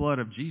precious blood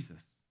of Jesus.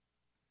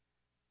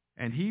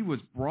 And he was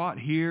brought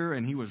here,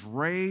 and he was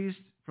raised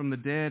from the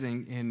dead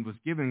and was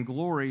given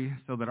glory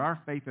so that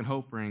our faith and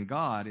hope are in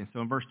God. And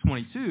so in verse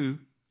 22,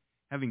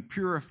 having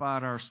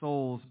purified our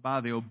souls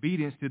by the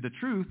obedience to the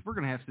truth, we're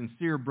going to have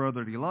sincere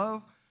brotherly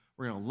love.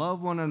 We're going to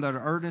love one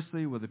another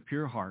earnestly with a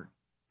pure heart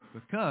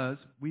because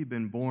we've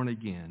been born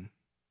again.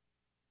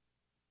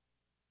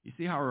 You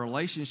see how our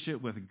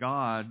relationship with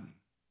God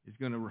is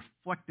going to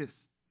reflect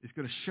it's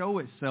going to show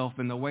itself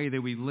in the way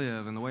that we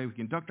live, in the way we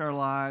conduct our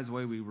lives, the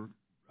way we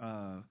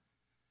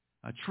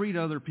treat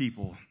other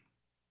people.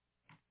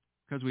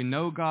 Because we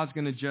know God's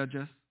going to judge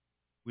us,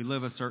 we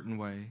live a certain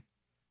way.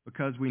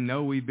 Because we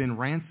know we've been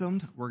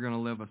ransomed, we're going to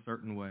live a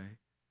certain way.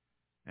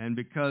 And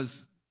because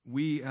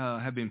we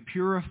have been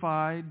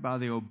purified by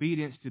the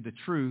obedience to the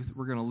truth,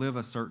 we're going to live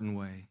a certain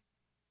way.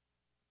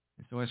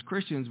 And so as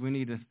Christians, we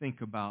need to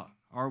think about,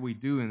 are we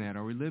doing that?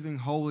 Are we living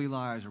holy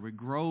lives? Are we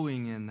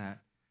growing in that?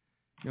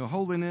 You know,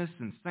 holiness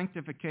and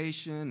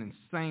sanctification and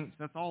saints,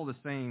 that's all the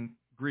same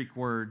Greek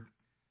word.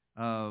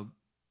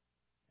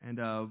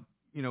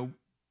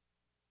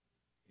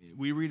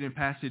 We read in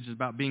passages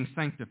about being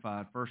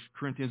sanctified. 1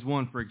 Corinthians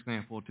 1, for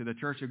example, to the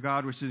church of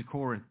God which is in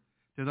Corinth,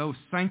 to those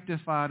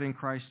sanctified in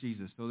Christ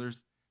Jesus. So there's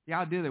the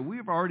idea that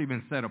we've already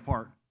been set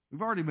apart.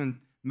 We've already been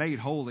made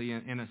holy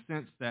in a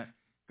sense that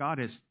God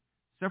has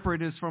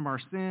separated us from our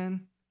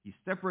sin. He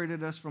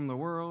separated us from the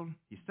world.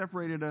 He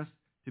separated us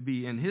to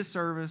be in his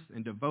service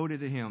and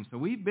devoted to him. So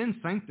we've been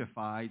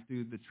sanctified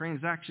through the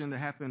transaction that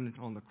happened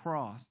on the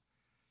cross.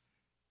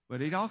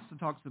 But it also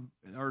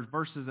or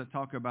verses that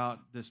talk about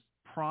this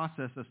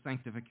process of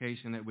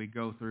sanctification that we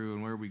go through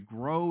and where we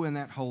grow in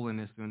that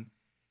holiness. And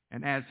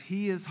as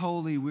he is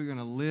holy, we're going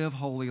to live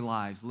holy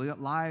lives,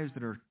 lives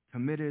that are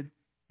committed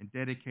and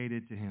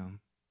dedicated to him.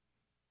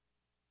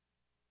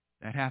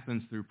 That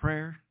happens through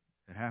prayer.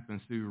 That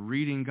happens through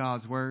reading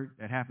God's word.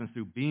 That happens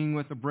through being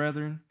with the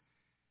brethren.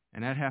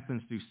 And that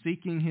happens through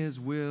seeking his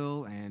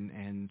will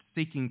and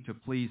seeking to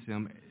please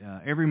him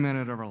every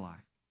minute of our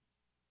life.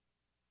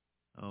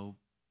 So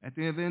at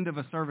the end of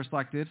a service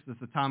like this,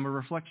 it's a time of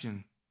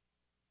reflection.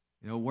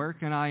 You know, where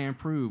can I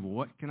improve?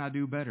 What can I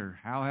do better?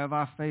 How have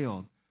I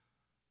failed?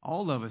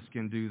 All of us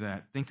can do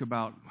that. Think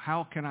about,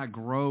 how can I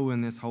grow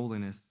in this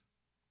holiness?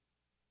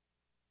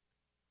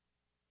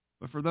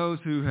 But for those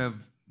who have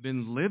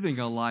been living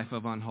a life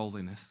of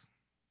unholiness,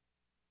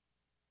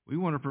 we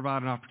want to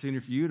provide an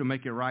opportunity for you to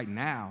make it right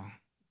now.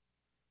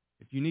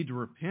 If you need to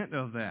repent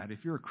of that, if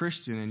you're a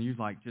Christian and you've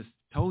just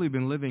totally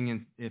been living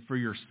in it for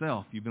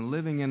yourself, you've been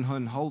living in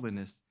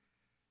unholiness,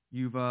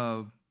 you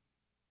are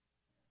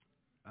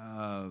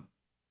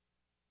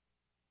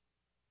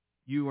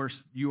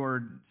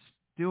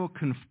still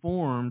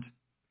conformed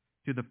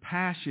to the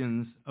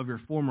passions of your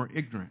former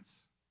ignorance.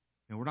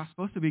 And we're not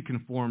supposed to be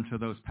conformed to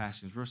those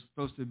passions. We're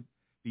supposed to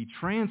be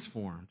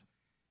transformed.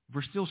 If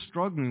we're still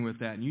struggling with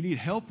that and you need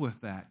help with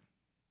that,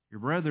 your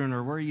brethren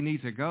are where you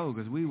need to go,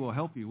 because we will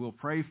help you. We'll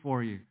pray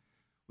for you.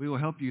 We will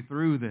help you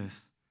through this.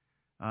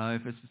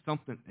 If it's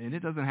something, and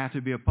it doesn't have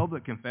to be a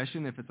public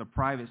confession if it's a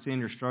private sin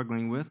you're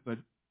struggling with, but it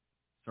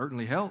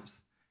certainly helps.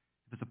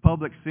 If it's a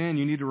public sin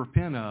you need to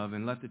repent of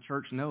and let the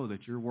church know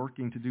that you're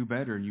working to do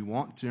better and you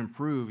want to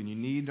improve and you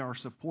need our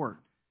support,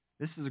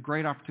 this is a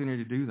great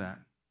opportunity to do that.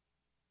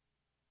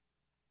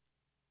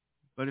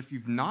 But if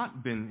you've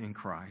not been in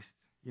Christ,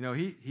 you know,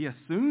 he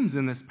assumes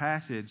in this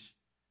passage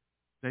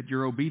that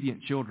you're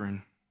obedient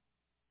children.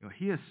 You know,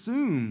 he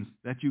assumes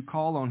that you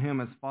call on him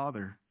as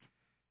Father.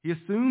 He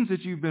assumes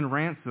that you've been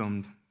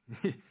ransomed.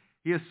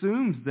 He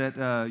assumes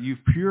that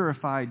you've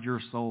purified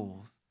your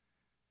souls.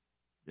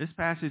 This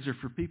passage is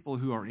for people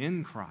who are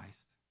in Christ.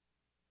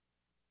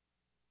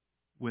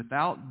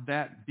 Without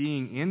that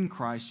being in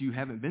Christ, you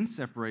haven't been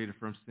separated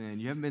from sin.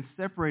 You haven't been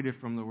separated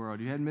from the world.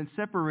 You haven't been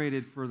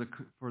separated for the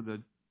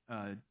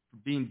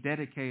being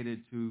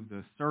dedicated to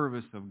the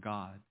service of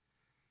God.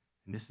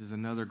 And this is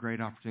another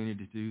great opportunity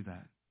to do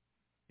that.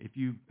 If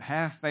you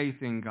have faith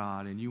in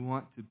God and you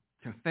want to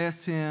confess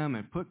Him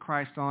and put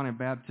Christ on in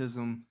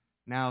baptism,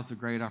 now is a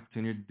great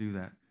opportunity to do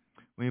that.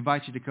 We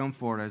invite you to come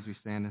forward as we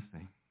stand and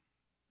sing.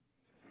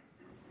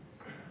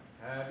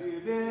 Have you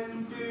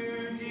been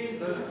to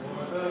Jesus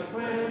for the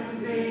cleansing